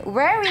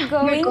are we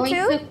going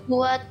to?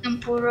 Gua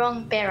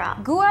Tempurung, Perak.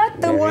 Gua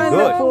Very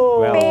good.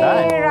 Tempurung, Well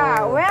done.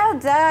 Perak. Well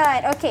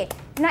done. Okay,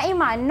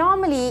 Naima,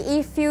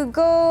 normally if you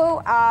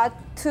go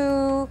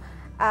to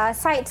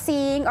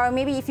sightseeing or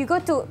maybe if you go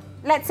to,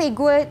 let's say,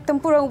 Gua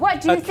Tempurung, what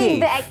do you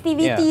think the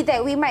activity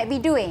that we might be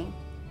doing?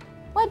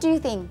 What do you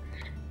think?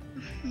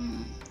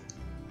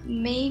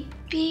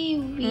 Maybe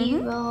we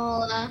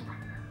will...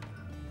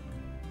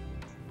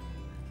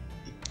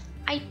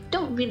 I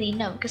don't really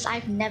know because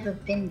I've never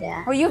been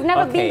there. Oh, you've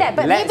never been there,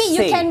 but maybe you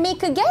say- can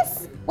make a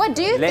guess. What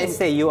do you Let's think?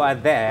 say you are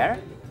there.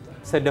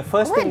 So the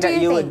first What thing do that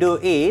you you would think?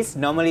 do is,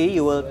 normally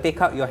you will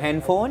take out your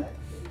handphone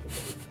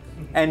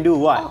and do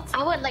what? Oh,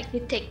 I would like to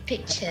take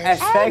pictures.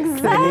 Exactly.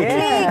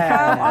 Yeah.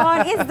 Come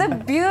on. It's the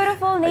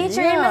beautiful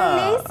nature in Yeah.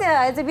 Malaysia.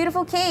 It's a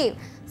beautiful cave.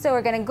 So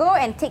we're going to go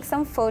and take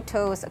some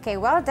photos. Okay,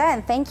 well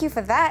done. Thank you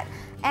for that.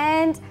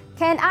 And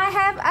can I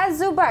have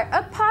Azubar,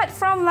 apart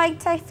from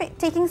like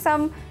taking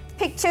some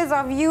pictures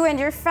of you and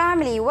your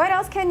family, what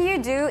else can you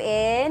do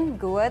in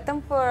Gua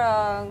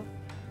Tempurung?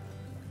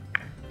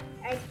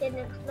 I can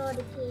explore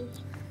the cave.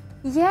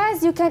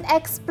 Yes, you can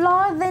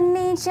explore the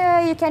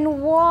nature. You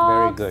can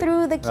walk Very good.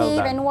 through the Well cave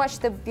done. and watch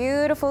the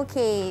beautiful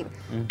cave.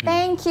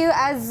 Thank you,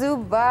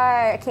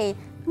 Azubar. Okay,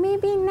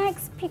 maybe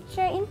next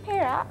picture in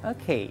Perak.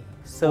 Okay.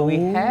 So we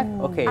have,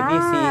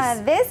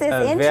 this is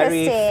a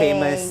very interesting.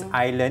 famous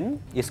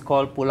island. It's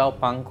called Pulau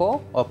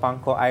Pangko or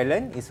Pangko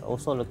Island. It's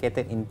also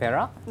located in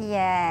Perak.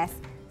 Yes.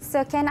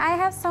 So can I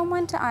have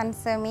someone to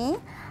answer me?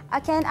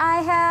 Can I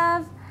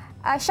have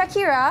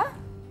Shakira?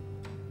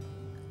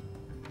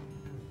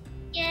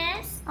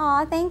 Yes.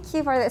 Oh, thank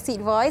you for that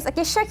sweet voice.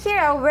 Okay,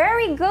 Shakira, where are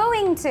we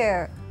going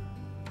to?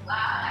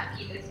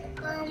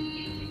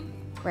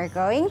 We're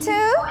going to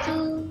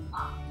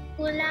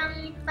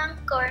Pulang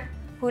Bangkor.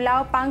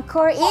 Pulau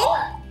Pangkor in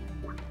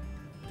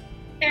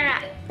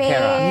Perak.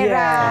 Perak.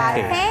 Yeah.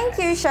 Okay. Thank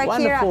you,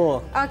 Shakira.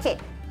 Wonderful. Okay,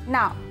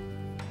 now,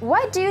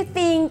 what do you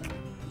think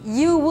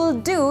you will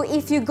do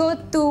if you go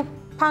to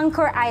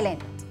Pangkor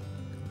Island?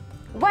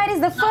 What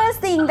is the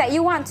first thing that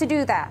you want to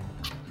do there?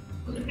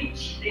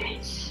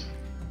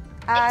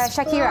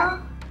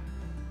 Shakira.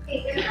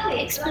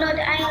 Explore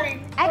the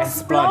island.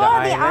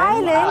 Explore the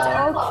island.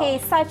 island. Okay,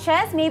 such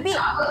as maybe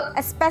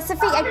a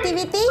specific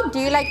activity? Do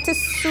you like to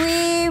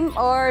swim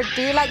or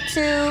do you like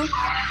to...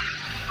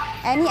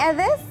 Any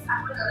others?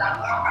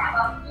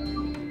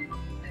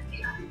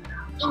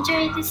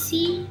 Enjoy the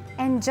sea.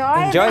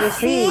 Enjoy the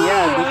sea,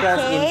 yeah, because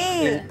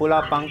okay. in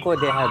Pulau Pangko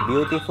they have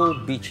beautiful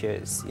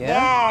beaches. Yeah.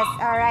 Yes,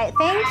 all right.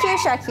 Thank you,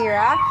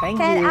 Shakira. Thank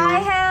Can you. I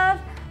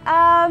have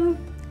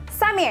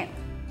Samir?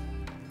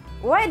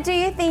 What do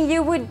you think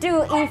you would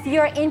do if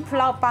you're in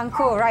Pulau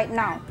Pangko right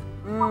now?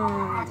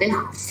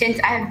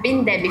 Since I've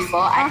been there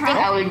before, I think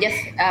I will just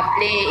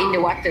play in the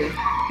water.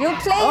 You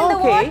play in the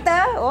Okay.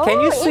 water? Oh,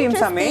 Can you swim,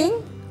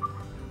 interesting. Samir?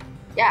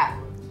 Yeah.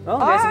 Oh,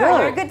 that's good.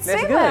 You're a good That's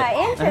swimmer. good.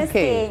 Interesting.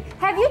 Okay.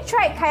 Have you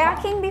tried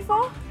kayaking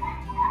before?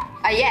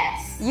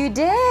 Yes. You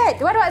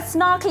did. What about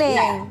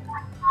snorkeling?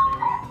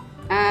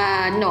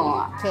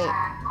 No. Okay.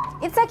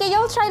 It's okay,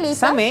 you'll try later.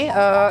 Same,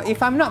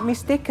 if I'm not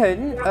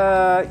mistaken,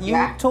 you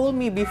told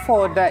me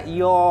before that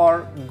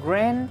your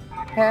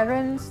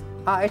grandparents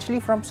are actually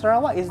from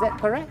Sarawak. Is that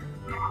correct?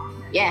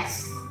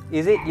 Yes.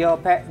 Is it your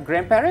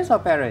grandparents or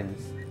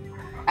parents?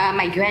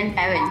 My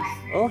grandparents.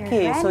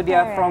 Okay, so they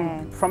are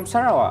from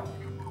Sarawak.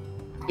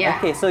 Yeah.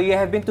 Okay, so you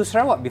have been to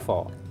Sarawak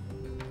before?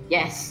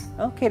 Yes.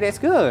 Okay, that's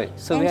good.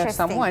 So we have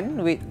Interesting.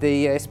 someone with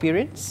the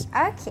experience.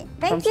 Okay,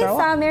 thank From you,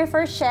 Sarawak. Samir,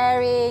 for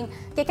sharing.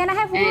 Okay, can I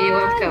have You're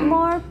one welcome.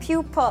 more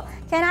pupil?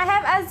 Can I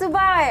have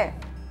Azubair?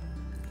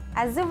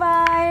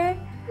 Azubair.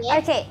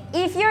 Yes. Okay,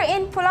 if you're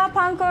in Pulau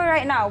Pangkor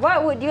right now,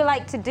 what would you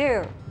like to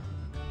do?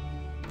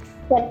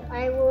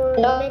 I would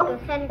make a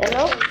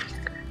sandcastle.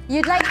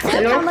 You'd like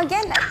to come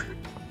again?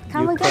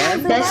 Come You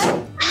again, can.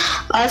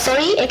 Azubair?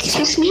 Sorry,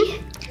 excuse me.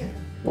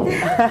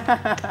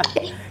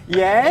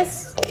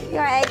 Yes?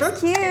 Your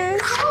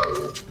excuse.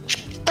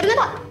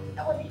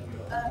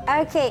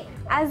 Okay,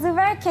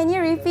 Azubair, can you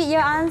repeat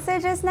your answer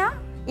just now?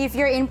 If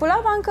you're in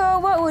Pulau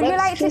Pangkor, what would you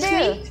like to do?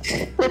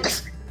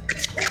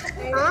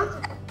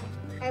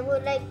 I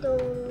would like to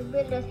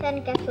build a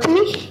sandcastle.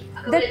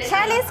 The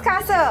Kelly's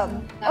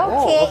Castle.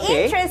 Oh, Okay,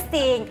 okay.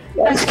 interesting.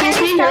 But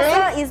Kelly's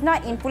Castle is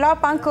not in Pulau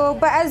Pangkor.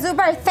 But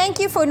Azubair, thank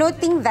you for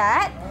noting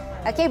that.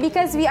 Okay,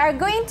 because we are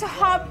going to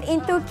hop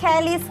into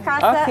Kelly's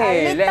Castle a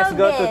Okay, little let's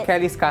go bit. to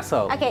Kelly's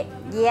Castle. Okay,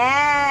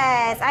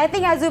 yes. I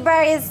think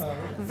Azubair is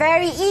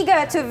very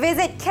eager to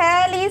visit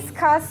Kelly's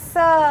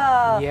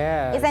Castle.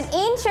 Yes. It's an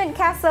ancient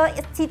castle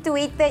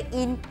situated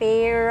in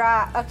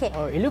Perak. Okay.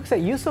 Oh, it looks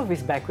like Yusuf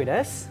is back with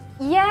us.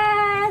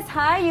 Yes.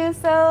 Hi,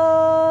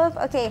 Yusuf.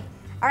 Okay.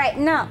 All right.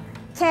 Now,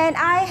 can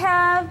I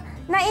have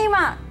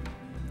Naima?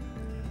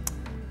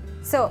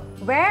 So,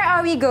 where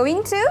are we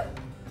going to?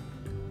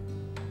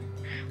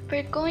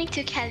 We're going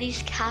to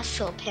Kelly's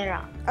Castle,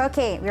 Perak.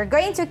 Okay, we're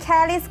going to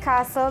Kelly's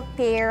Castle,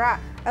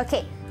 Perak.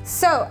 Okay.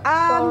 So,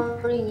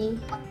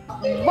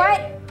 what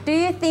do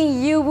you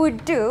think you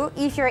would do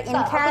if you're in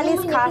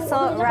Kelly's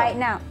Castle right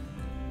now?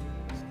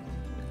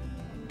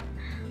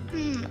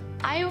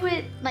 I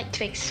would like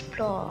to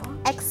explore.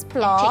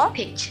 Explore And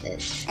take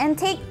pictures. and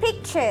take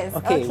pictures.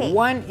 Okay,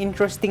 one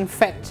interesting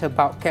fact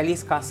about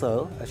Kelly's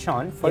Castle,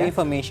 Sean, for Yeah.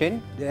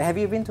 information. Have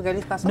you been to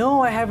Kelly's Castle?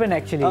 No, I haven't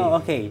actually.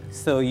 Oh, okay.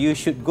 So you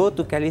should go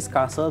to Kelly's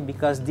Castle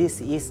because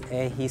this is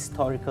a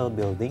historical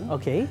building.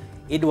 Okay.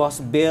 It was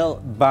built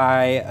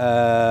by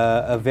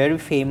a very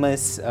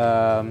famous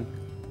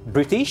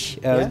British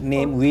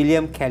named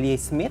William Kelly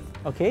Smith.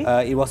 Okay.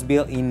 It was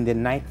built in the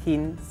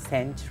 19th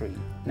century.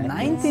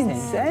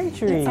 19th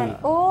century. It's an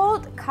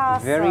old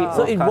castle. Very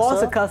So old it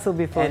was a castle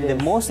before And this.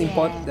 the most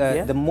important,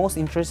 Yeah. the most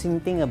interesting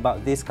thing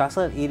about this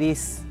castle, it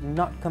is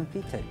not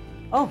completed,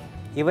 Oh,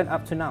 even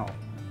up to now.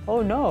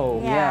 oh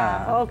no.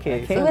 Yeah.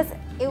 Okay. It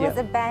So, was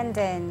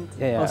abandoned.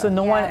 Yeah. oh, so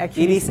no one Yeah.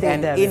 actually It is stayed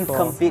an there before.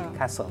 incomplete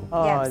castle.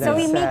 Oh, Yeah, so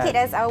we that's make sad. it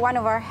as one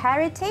of our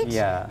heritage.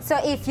 Yeah. So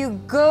if you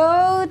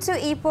go to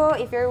Ipoh,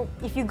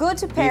 if you go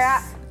to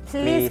Perak,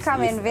 please place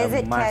come and is a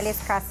visit must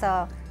Kelly's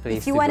Castle. place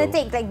If you to want to go.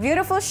 take like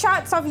beautiful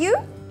shots of you,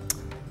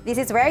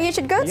 this is where you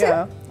should go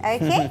Yeah. to.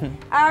 Okay.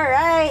 All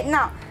right.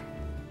 Now,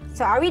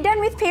 so are we done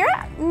with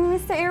Perak,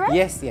 Mr. Irwan?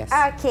 Yes, yes.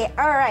 Okay.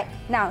 All right.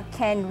 Now,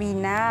 can we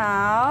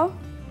now?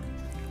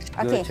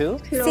 Okay. Go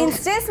to?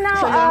 Since just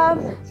now,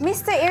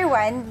 Mr.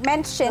 Irwan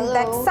mentioned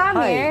that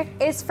Samir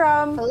is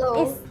from.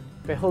 Is,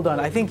 Wait, hold on.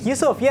 I think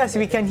Yusuf, yes,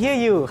 we can hear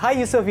you. Hi,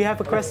 Yusuf, you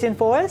have a question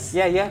for us?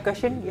 Yeah, you have a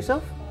question,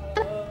 Yusuf?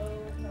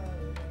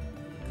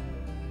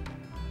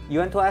 You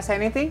want to ask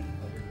anything?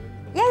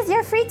 yes,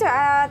 you're free to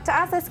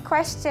ask us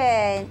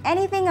question.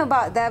 Anything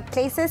about the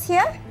places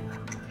here?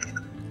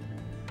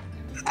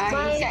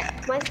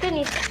 My screen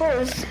is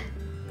froze.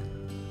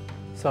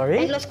 Sorry?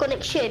 I lost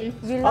connection.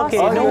 You lost. Okay,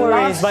 Oh, no you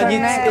worries, lost but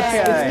connection.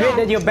 it's great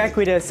that you're back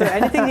with us. So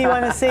anything you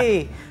want to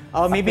say?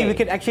 Or maybe we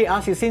Okay. could actually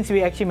ask you, since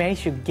we actually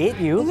managed to get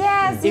you.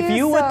 Yes, If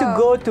you were to Yusuf.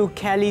 go to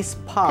Kelly's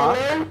Park,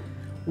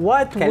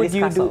 what would Kelly's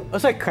you Castle. do? Oh,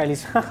 sorry,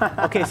 Kelly's.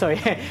 Okay, sorry.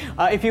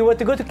 If you were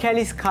to go to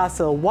Kelly's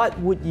Castle, what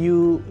would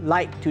you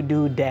like to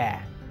do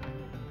there?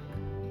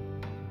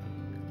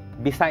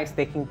 Besides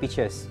taking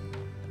pictures.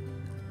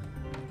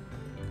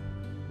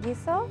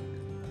 Yusuf?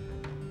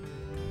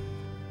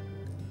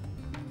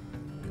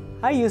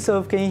 Hi,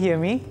 Yusuf. Can you hear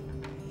me?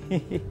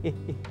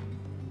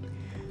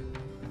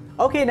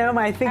 Okay, never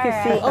mind. I think it's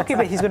still... Alright. Okay,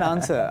 but he's going to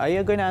answer. Are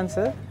you going to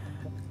answer?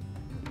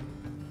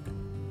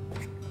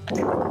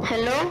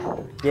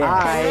 Hello? Yeah.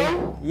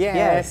 Hi.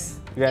 Yes.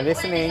 We are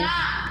listening.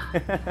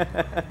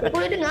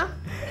 Boleh dengar?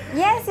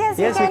 Yes,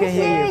 Yes, we can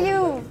hear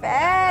you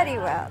very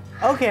well.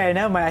 Okay,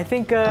 never mind. I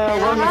think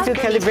while he still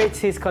calibrates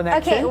his connection,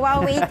 Okay,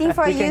 while waiting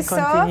for we can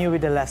Yusuf, continue with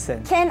the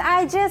lesson. can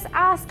I just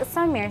ask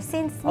Samir,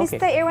 since Okay.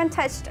 Mr. Irwan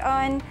touched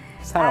on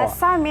Sarawak.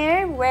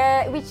 Samir,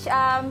 which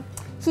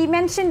he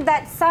mentioned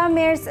that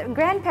Samir's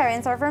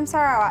grandparents are from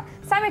Sarawak.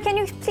 Samir, can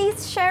you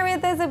please share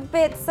with us a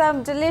bit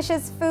some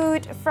delicious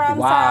food from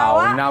Wow,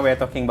 Sarawak? now we're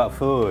talking about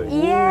food.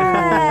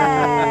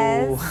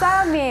 Yes,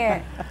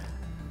 Samir.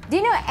 Do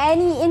you know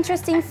any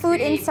interesting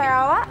food in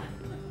Sarawak?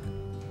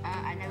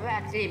 I never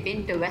actually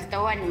been to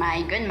restaurant.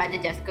 My grandmother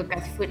just cook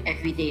us food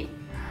every day.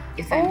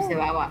 If I'm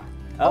Sarawak.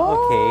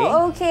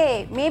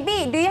 Okay.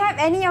 Maybe, do you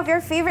have any of your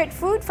favorite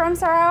food from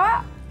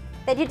Sarawak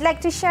that you'd like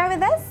to share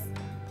with us?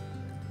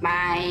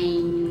 My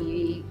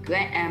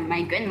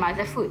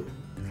grandmother food.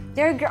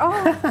 Do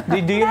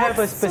you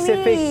have a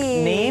specific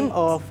sweet. name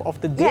of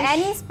the dish? Yeah,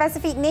 any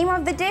specific name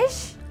of the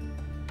dish?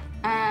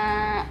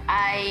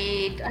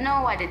 I don't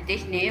know what the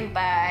dish name,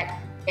 but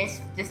it's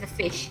just a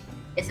fish.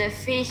 It's a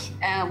fish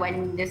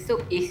when the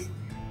soup is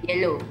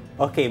yellow.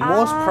 Okay,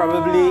 most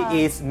probably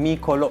is mi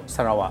kolok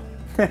Sarawak.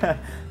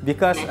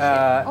 Because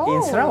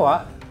in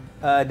Sarawak,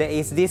 there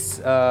is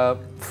this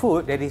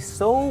food that is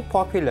so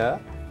popular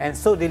and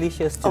so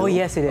delicious too. Oh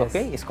yes, it is.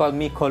 Okay, it's called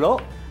mi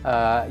kolok.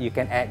 You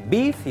can add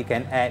beef, you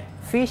can add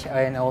fish,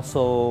 and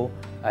also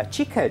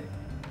chicken.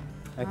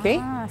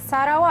 Okay.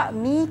 Sarawak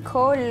mi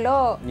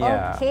kolok.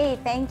 Yeah. Okay,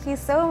 thank you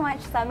so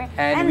much, Samir.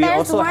 And we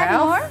there's also one have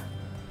more.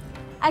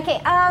 Okay,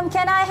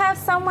 can I have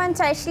someone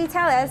to actually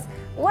tell us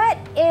what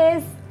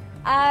is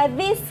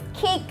this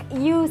cake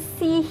you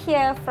see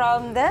here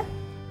from the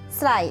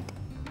slide?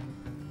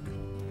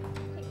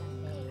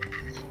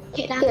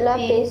 Cake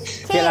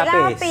lapis. Cake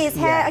lapis.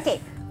 Yes. Okay,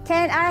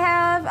 can I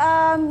have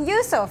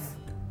Yusuf?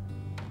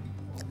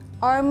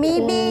 Or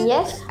maybe...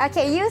 Yes.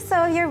 Okay,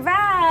 Yusuf, you're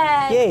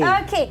right. Yay.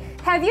 Okay,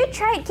 have you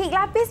tried cake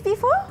lapis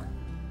before?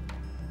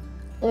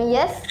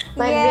 Yes,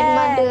 my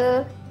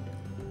grandmother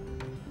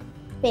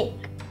make.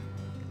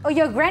 Oh,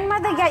 your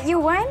grandmother got you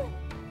one?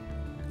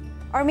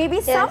 Or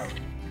maybe some?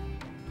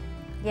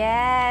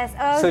 Yes,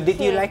 okay. So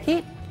did you like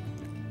it?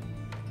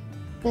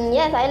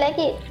 Yes, I like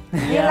it.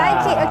 You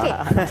like it? Okay.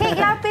 Cake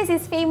lapis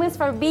is famous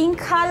for being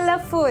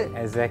colorful.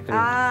 Exactly.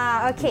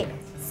 Okay.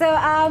 So,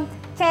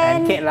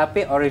 And cake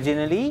lapis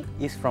originally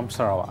is from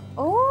Sarawak.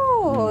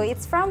 Oh,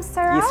 it's from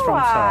Sarawak. It's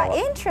from Sarawak.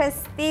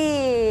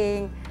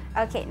 Interesting.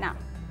 Okay, now,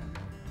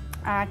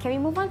 can we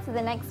move on to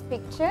the next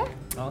picture?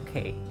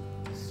 Okay.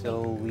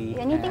 So we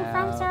Anything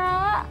from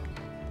Sarawak?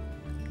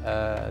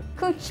 Okay.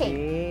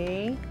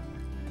 Kuching.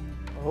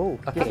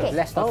 Okay.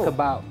 Let's talk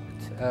about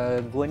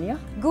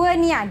Guania.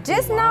 Guania.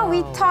 Just now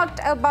we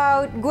talked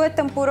about Gua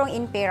Tempurung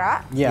in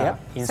Perak. Yeah.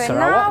 In So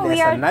Sarawak, now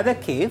there's another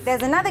cave.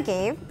 There's another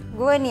cave,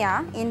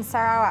 Guania, in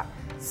Sarawak.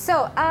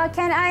 So,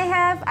 can I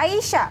have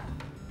Aisha?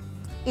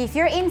 If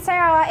you're in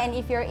Sarawak and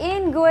if you're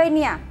in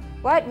Guania,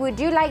 what would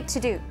you like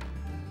to do?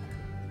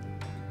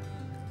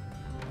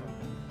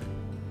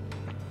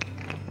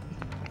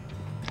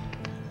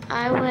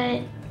 I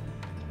would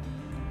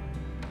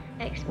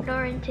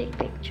explore and take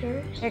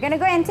pictures. You're gonna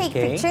go and take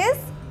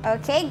pictures.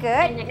 Okay,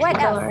 good. And What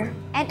explore.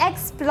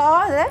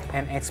 else?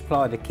 And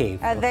explore the cave.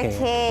 the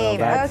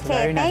cave. That's Okay,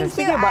 very nice. thank And you,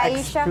 speaking about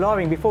Aisha.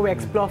 exploring, before we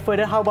explore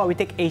further, how about we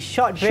take a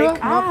short break? Sure, no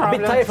A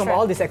bit problem. tired from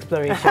all this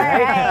exploration,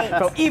 right?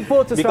 From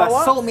Ipoh to Because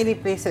Sarawak. so many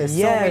places, so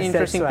Yes, many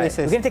interesting that's right.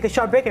 places. We're going to take a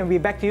short break and we'll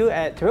be back to you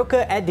at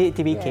Teroka at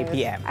DidikTV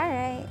KPM. All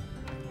right.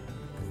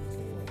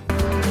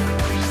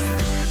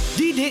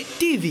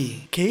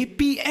 DidikTV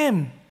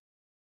KPM.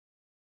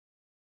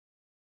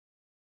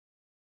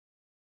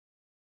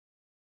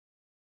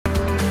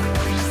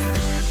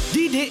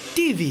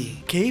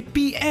 DidikTV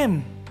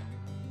KPM.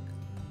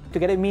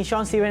 Together with me,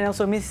 Sean, Steven, and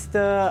also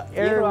Mr.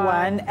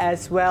 Irwan,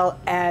 as well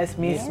as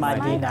Miss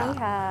Madina.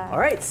 All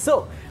right,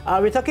 so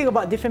we're talking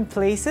about different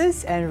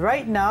places, and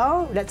right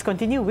now, let's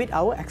continue with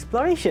our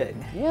exploration.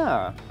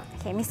 Yeah.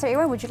 Okay, Mr.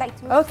 Irwan, would you like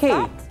to Okay.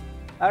 start?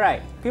 All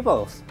right,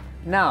 peoples.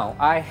 Now,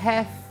 I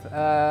have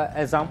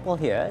example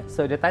here.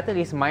 So the title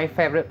is My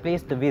Favorite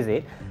Place to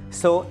Visit.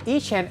 So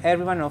each and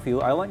every one of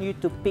you, I want you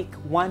to pick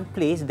one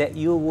place that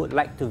you would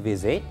like to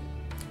visit.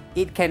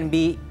 It can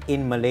be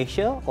in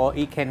Malaysia or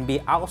it can be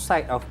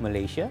outside of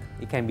Malaysia.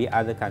 It can be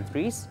other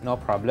countries, no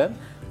problem.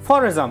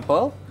 For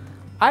example,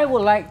 I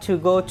would like to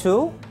go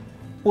to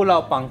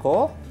Pulau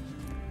Pangkor.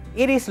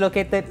 It is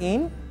located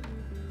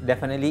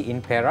definitely in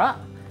Perak.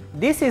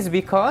 This is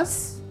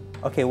because,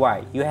 okay,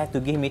 why? You have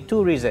to give me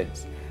two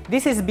reasons.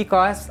 This is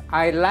because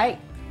I like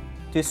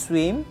to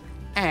swim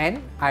and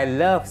I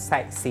love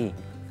sightseeing,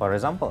 for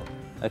example.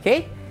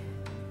 Okay?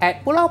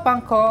 At Pulau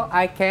Pangkor,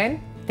 I can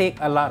take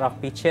a lot of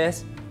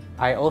pictures.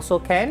 I also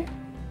can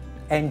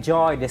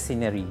enjoy the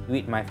scenery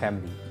with my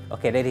family.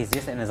 Okay, that is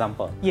just an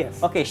example.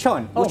 Yes. Okay,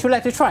 Sean, would you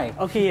like to try?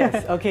 Okay,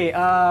 yes. Okay,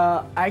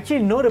 I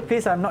actually know the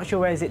place. I'm not sure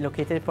where is it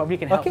located. Probably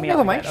can help me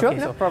never out. mind. With that. Sure,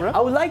 Okay, no problem. I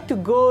would like to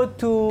go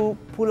to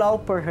Pulau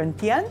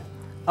Perhentian.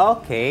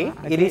 Okay,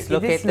 it is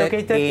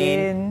located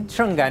in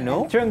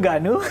Terengganu.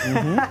 Terengganu.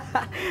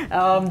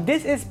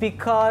 This is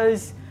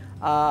because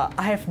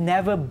I have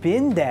never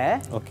been there.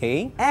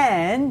 Okay.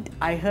 And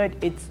I heard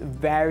it's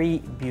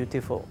very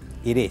beautiful.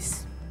 It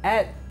is.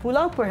 At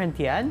Pulau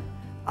Perhentian,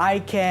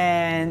 I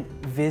can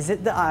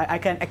visit I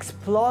can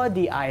explore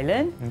the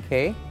island.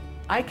 Okay.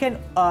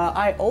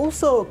 I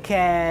also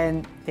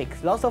can take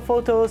lots of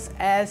photos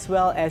as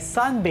well as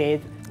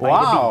sunbathe by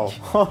Wow. the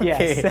beach. Okay.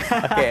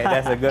 Yes. Okay,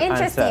 that's a good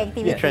Interesting answer.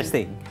 activity.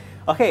 Interesting.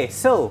 Okay,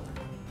 so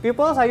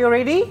pupils, are you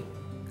ready?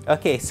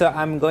 Okay, so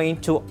I'm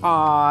going to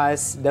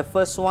ask, the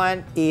first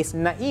one is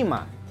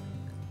Naima.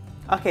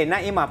 Okay,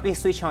 Naima, please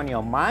switch on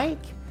your mic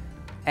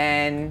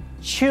and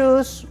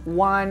choose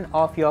one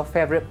of your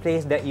favorite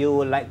place that you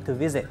would like to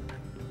visit.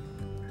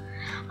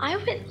 I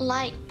would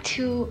like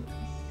to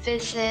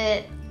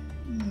visit.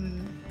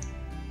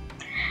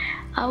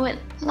 I would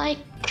like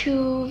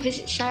to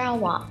visit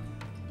Sarawak.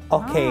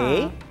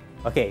 Okay.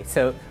 Okay,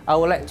 so I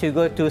would like to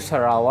go to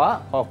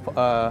Sarawak.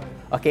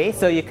 Okay,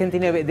 so you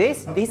continue with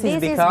this. This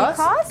is because?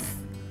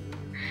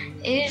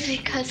 It is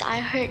because I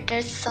heard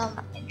there's some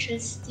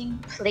interesting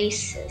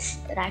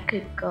places that I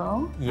could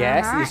go.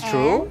 Yes, it's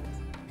true.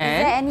 And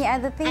is there any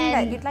other thing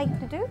that you'd like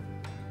to do?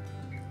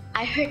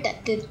 I heard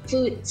that the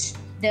foods,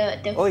 the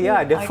food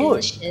are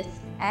delicious.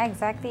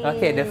 Exactly.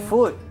 Okay, the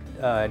food.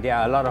 There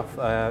are a lot of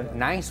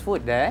nice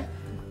food there.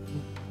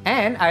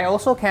 And I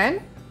also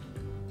can?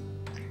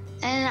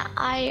 And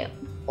I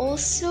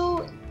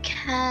also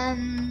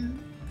can...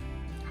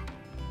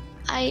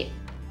 I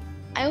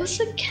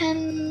also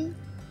can...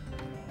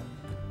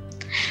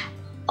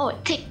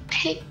 take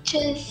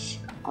pictures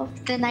of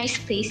the nice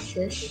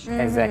places.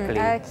 Exactly.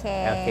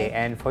 Okay. Okay,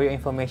 and for your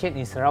information,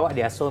 in Sarawak,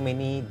 there are so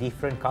many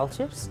different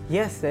cultures.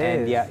 Yes, there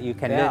and is. Yeah, you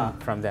can learn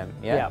from them.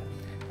 Yeah.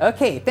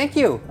 Okay, thank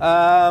you.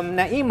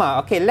 Naima,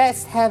 okay,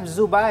 let's have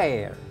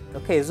Zubair.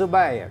 Okay,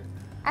 Zubair.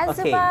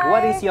 Okay,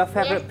 what is your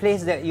favorite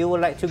place that you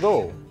would like to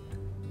go?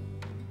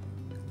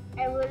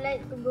 I would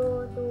like to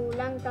go to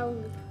Langkawi.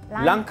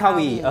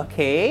 Langkawi,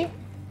 okay.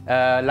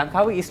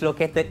 Langkawi is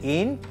located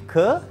in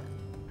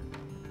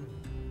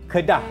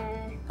Kedah.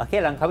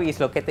 Okay, Langkawi is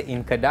located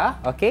in Kedah.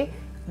 Okay,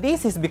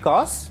 this is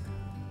because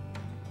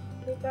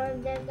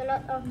there's a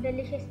lot of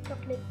delicious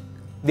chocolate.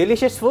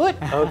 Delicious food.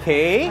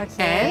 Okay.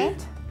 And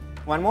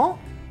one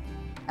more.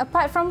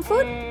 Apart from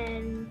food,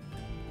 And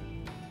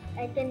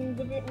I can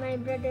visit my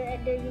brother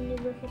at the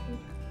university.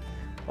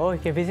 Oh, you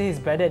can visit his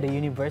brother at the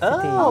university.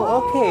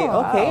 Oh, okay,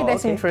 okay, Wow,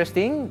 that's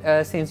interesting.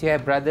 Since you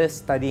have brothers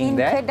studying in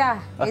there. Kedah,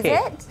 Okay,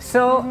 is it?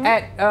 so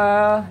at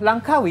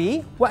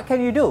Langkawi, what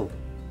can you do?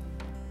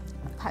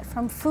 Apart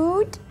from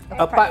food,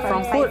 Apart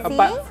from food, sightseeing?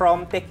 apart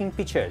from taking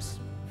pictures.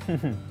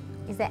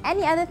 Is there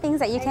any other things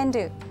that you can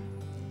do?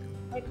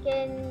 I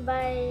can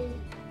buy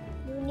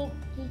unique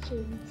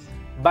keychains.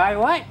 Buy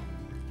what?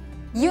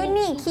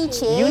 Unique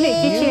keychains. Unique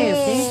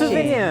keychains,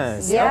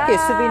 souvenirs. Yeah, Okay,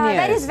 souvenirs.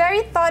 that is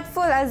very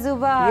thoughtful,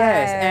 Zubair.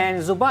 Yes,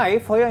 and Zubair,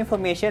 for your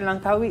information,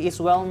 Langkawi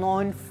is well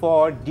known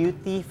for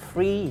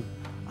duty-free.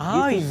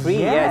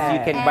 Duty-free, yes,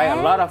 you can buy a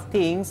lot of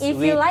things If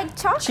with you like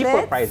chocolates,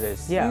 cheaper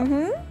prices. Yeah.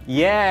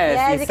 Yes,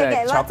 yes, it's you can a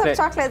get lots of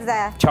chocolates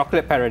there.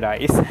 chocolate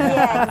paradise.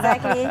 Yeah,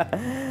 exactly.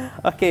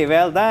 Okay,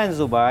 well done,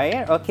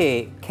 Zubair.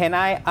 Okay, can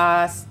I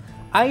ask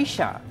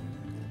Aisha?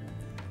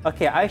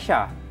 Okay,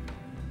 Aisha,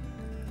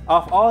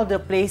 of all the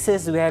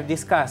places we have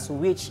discussed,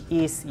 which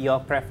is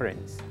your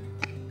preference?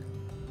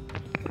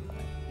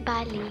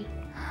 Bali.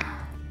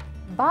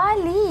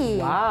 Bali.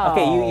 Wow.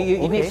 Okay,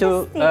 you need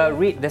to Interesting.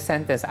 read the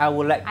sentence. I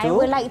would like to. I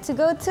would like to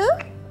go to.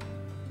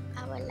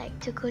 I would like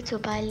to go to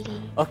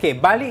Bali. Okay,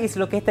 Bali is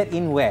located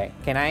in where?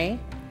 Can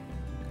I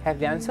have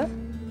the answer?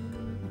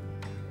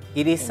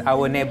 It is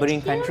our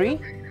neighboring country.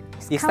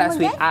 It starts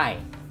with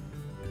I.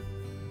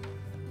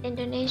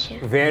 Indonesia.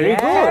 Very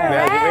good.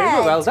 Very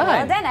good. Well done.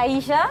 Well done,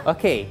 Aisha.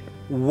 Okay,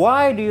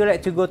 why do you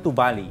like to go to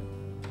Bali?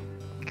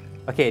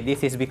 Okay,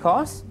 this is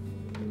because?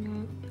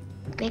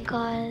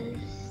 Because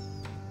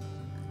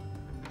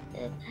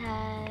it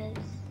has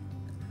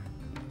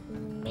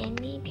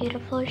many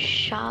beautiful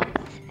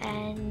shops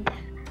and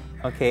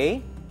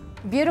Okay.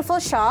 Beautiful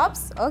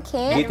shops.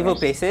 Okay. Beautiful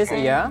places,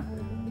 yeah.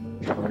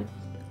 food.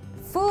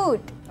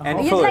 Food. And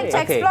You'd food, like to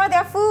okay. explore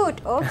their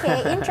food.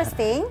 Okay,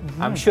 interesting.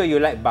 I'm sure you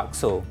like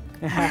bakso.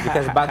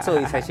 Because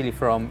bakso is actually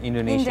from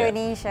Indonesia.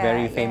 Indonesia,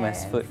 Very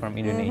famous yes. food from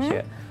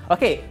Indonesia.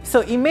 Okay, so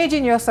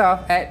imagine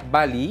yourself at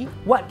Bali.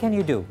 What can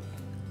you do?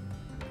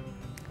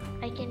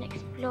 I can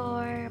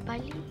explore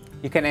Bali.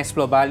 You can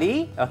explore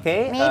Bali,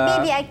 okay.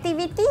 Maybe the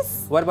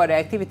activities. What about the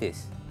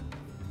activities?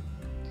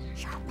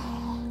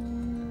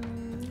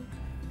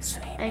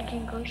 I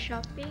can go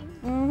shopping.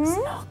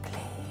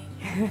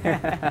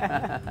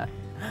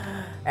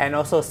 And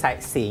also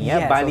sightseeing, yeah?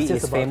 Yes, I Bali was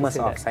just is about to famous say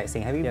of that.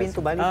 sightseeing. Have you Yes. been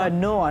to Bali?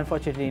 No,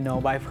 unfortunately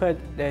no. But I've heard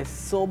there's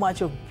so much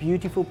of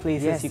beautiful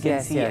places you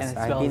can see and as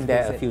I've well been as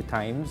there a visit. few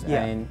times,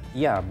 Yeah. and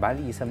yeah,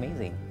 Bali is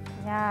amazing.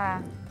 Yeah.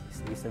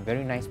 It's a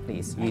very nice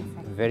place with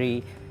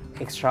very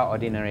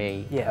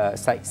extraordinary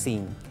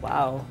sightseeing.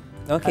 Wow.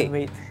 Okay. Can't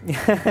wait.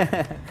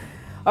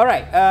 All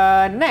right.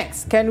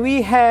 Next, can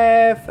we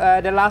have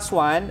the last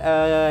one,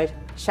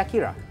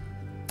 Shakira?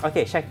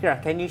 Okay,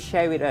 Shakira, can you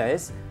share with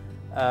us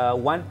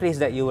one place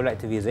that you would like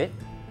to visit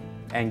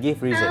and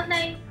give reasons?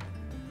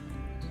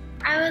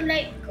 I would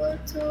like to go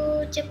to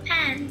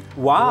Japan.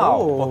 Wow.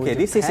 Oh, okay,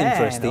 this is Japan.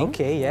 interesting.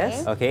 Okay,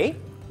 yes. Okay.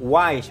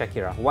 Why,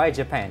 Shakira? Why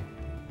Japan?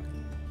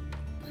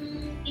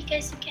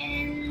 Because you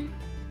can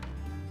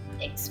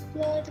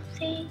explore the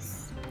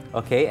place.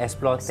 Okay,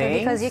 explore So things.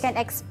 because you can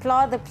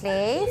explore the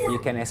place. You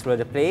can explore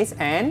the place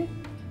and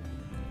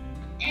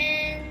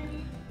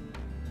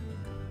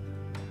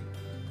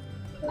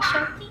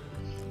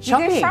You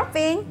go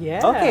shopping.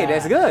 Yeah. Okay,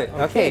 that's good.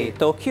 Okay,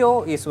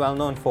 Tokyo is well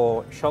known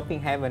for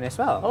shopping heaven as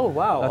well. Oh,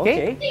 wow.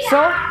 Okay.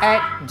 So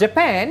at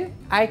Japan,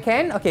 I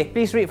can. Okay,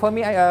 please read for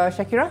me,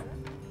 Shakira.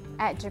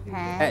 At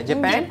Japan. At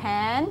Japan. In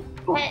Japan.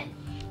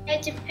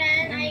 At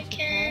Japan, I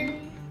can.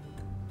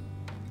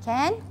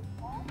 Can?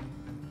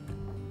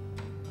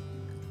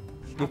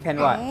 You can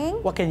what?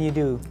 What can you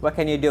do? What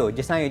can you do?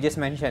 Just now you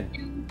just mentioned.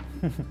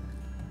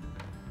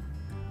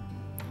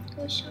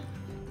 Go shop.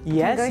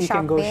 Yes, you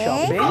can go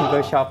shopping. You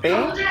go shopping.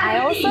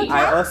 I also can.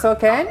 I also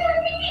can.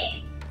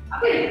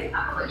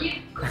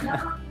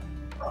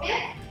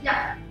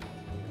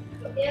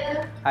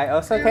 I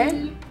also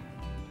can.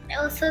 I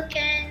also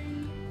can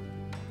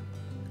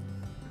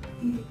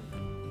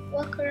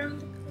walk around.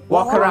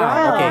 Walk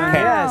around. Okay,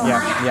 can.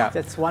 Yes. Yeah.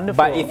 That's wonderful.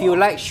 But if you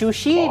like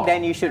sushi,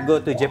 then you should go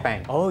to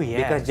Japan. Oh,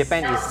 yes. Because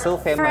Japan is so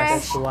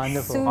famous Fresh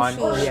wonderful. on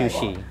sushi.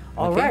 sushi.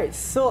 All right.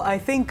 So I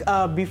think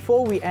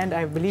before we end,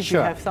 I believe you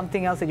Sure. have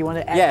something else that you want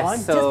to add on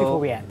just before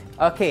we end.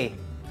 Okay.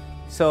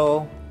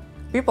 So,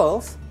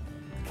 peoples,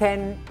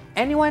 can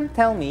anyone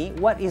tell me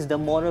what is the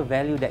moral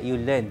value that you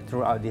learned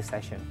throughout this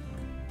session?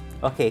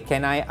 Okay,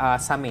 can I,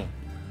 Same?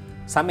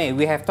 Same,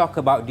 we have talked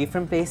about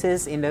different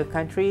places in the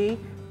country,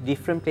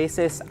 different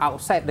places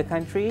outside the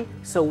country.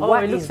 So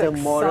what is the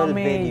moral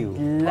value?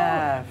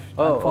 Left.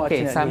 Oh,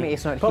 okay. Same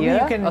is not Probably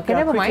here. You can okay,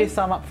 never quickly mind.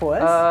 sum up for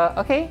us.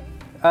 Okay.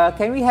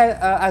 Can we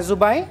have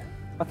Azubai?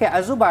 Okay,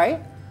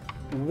 Azubai,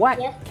 what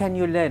can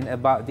you learn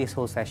about this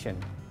whole session?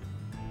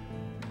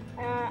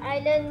 I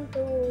learned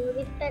to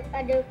respect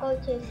other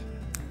cultures.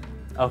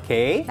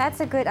 Okay. That's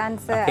a good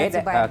answer, Okay,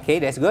 Azubai. okay,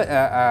 that's good,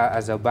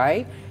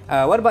 Azubai.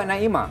 What about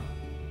Naima?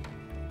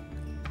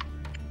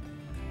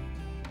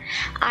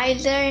 I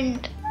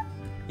learned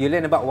You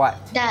learn about what?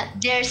 that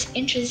there's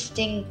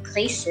interesting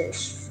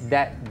places.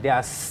 That there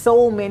are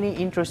so many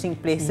interesting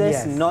places,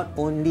 Yes. not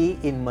only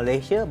in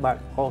Malaysia, but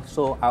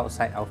also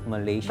outside of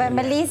Malaysia. But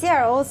Malaysia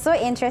are also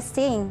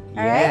interesting.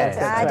 All right? Yes,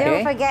 that's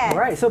Don't okay. forget. All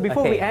right. So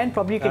before we Okay. end,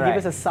 probably you can give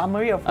us a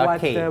summary of what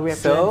we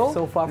have so, learned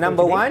so far.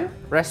 number for today.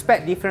 1,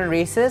 respect different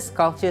races,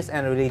 cultures,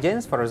 and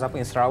religions. For example,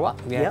 in Sarawak,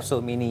 we have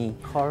so many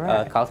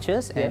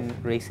cultures and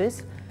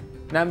races.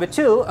 Number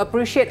 2,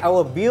 appreciate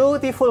our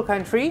beautiful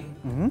country.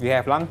 We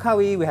have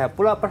Langkawi, we have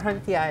Pulau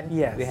Perhentian,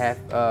 we have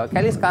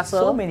Kelly's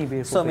Castle.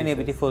 So many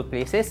beautiful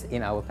places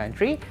in our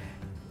country.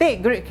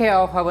 Take great care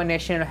of our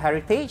national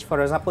heritage.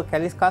 For example,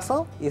 Kelly's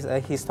Castle is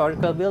a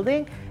historical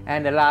building.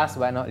 And the last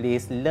but not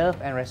least, love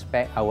and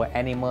respect our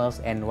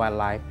animals and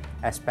wildlife,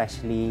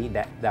 especially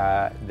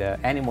the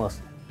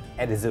animals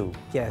at the zoo.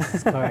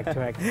 Yes, correct.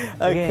 Okay.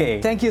 Again,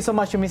 thank you so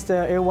much to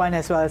Mr. Irwan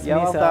as well as You're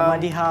Ms. welcome.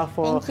 Madiha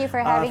for, Thank you for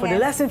having the us.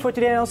 lesson for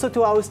today, and also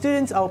to our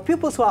students, our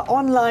pupils who are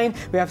online.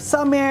 We have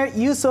Samir,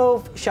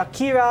 Yusuf,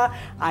 Shakira,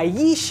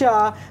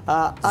 Aisha,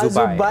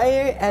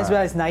 Azubair, as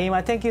well as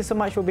Naima. Thank you so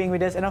much for being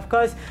with us. And of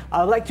course,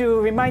 I would like to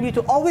remind you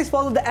to always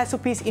follow the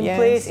SOPs in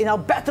place in our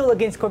battle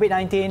against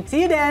COVID-19.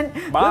 See you then.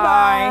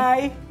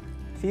 Bye. Goodbye.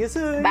 See you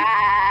soon.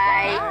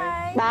 Bye.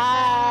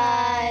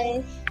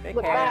 Bye.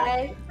 Take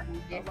care.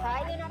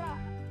 Bye.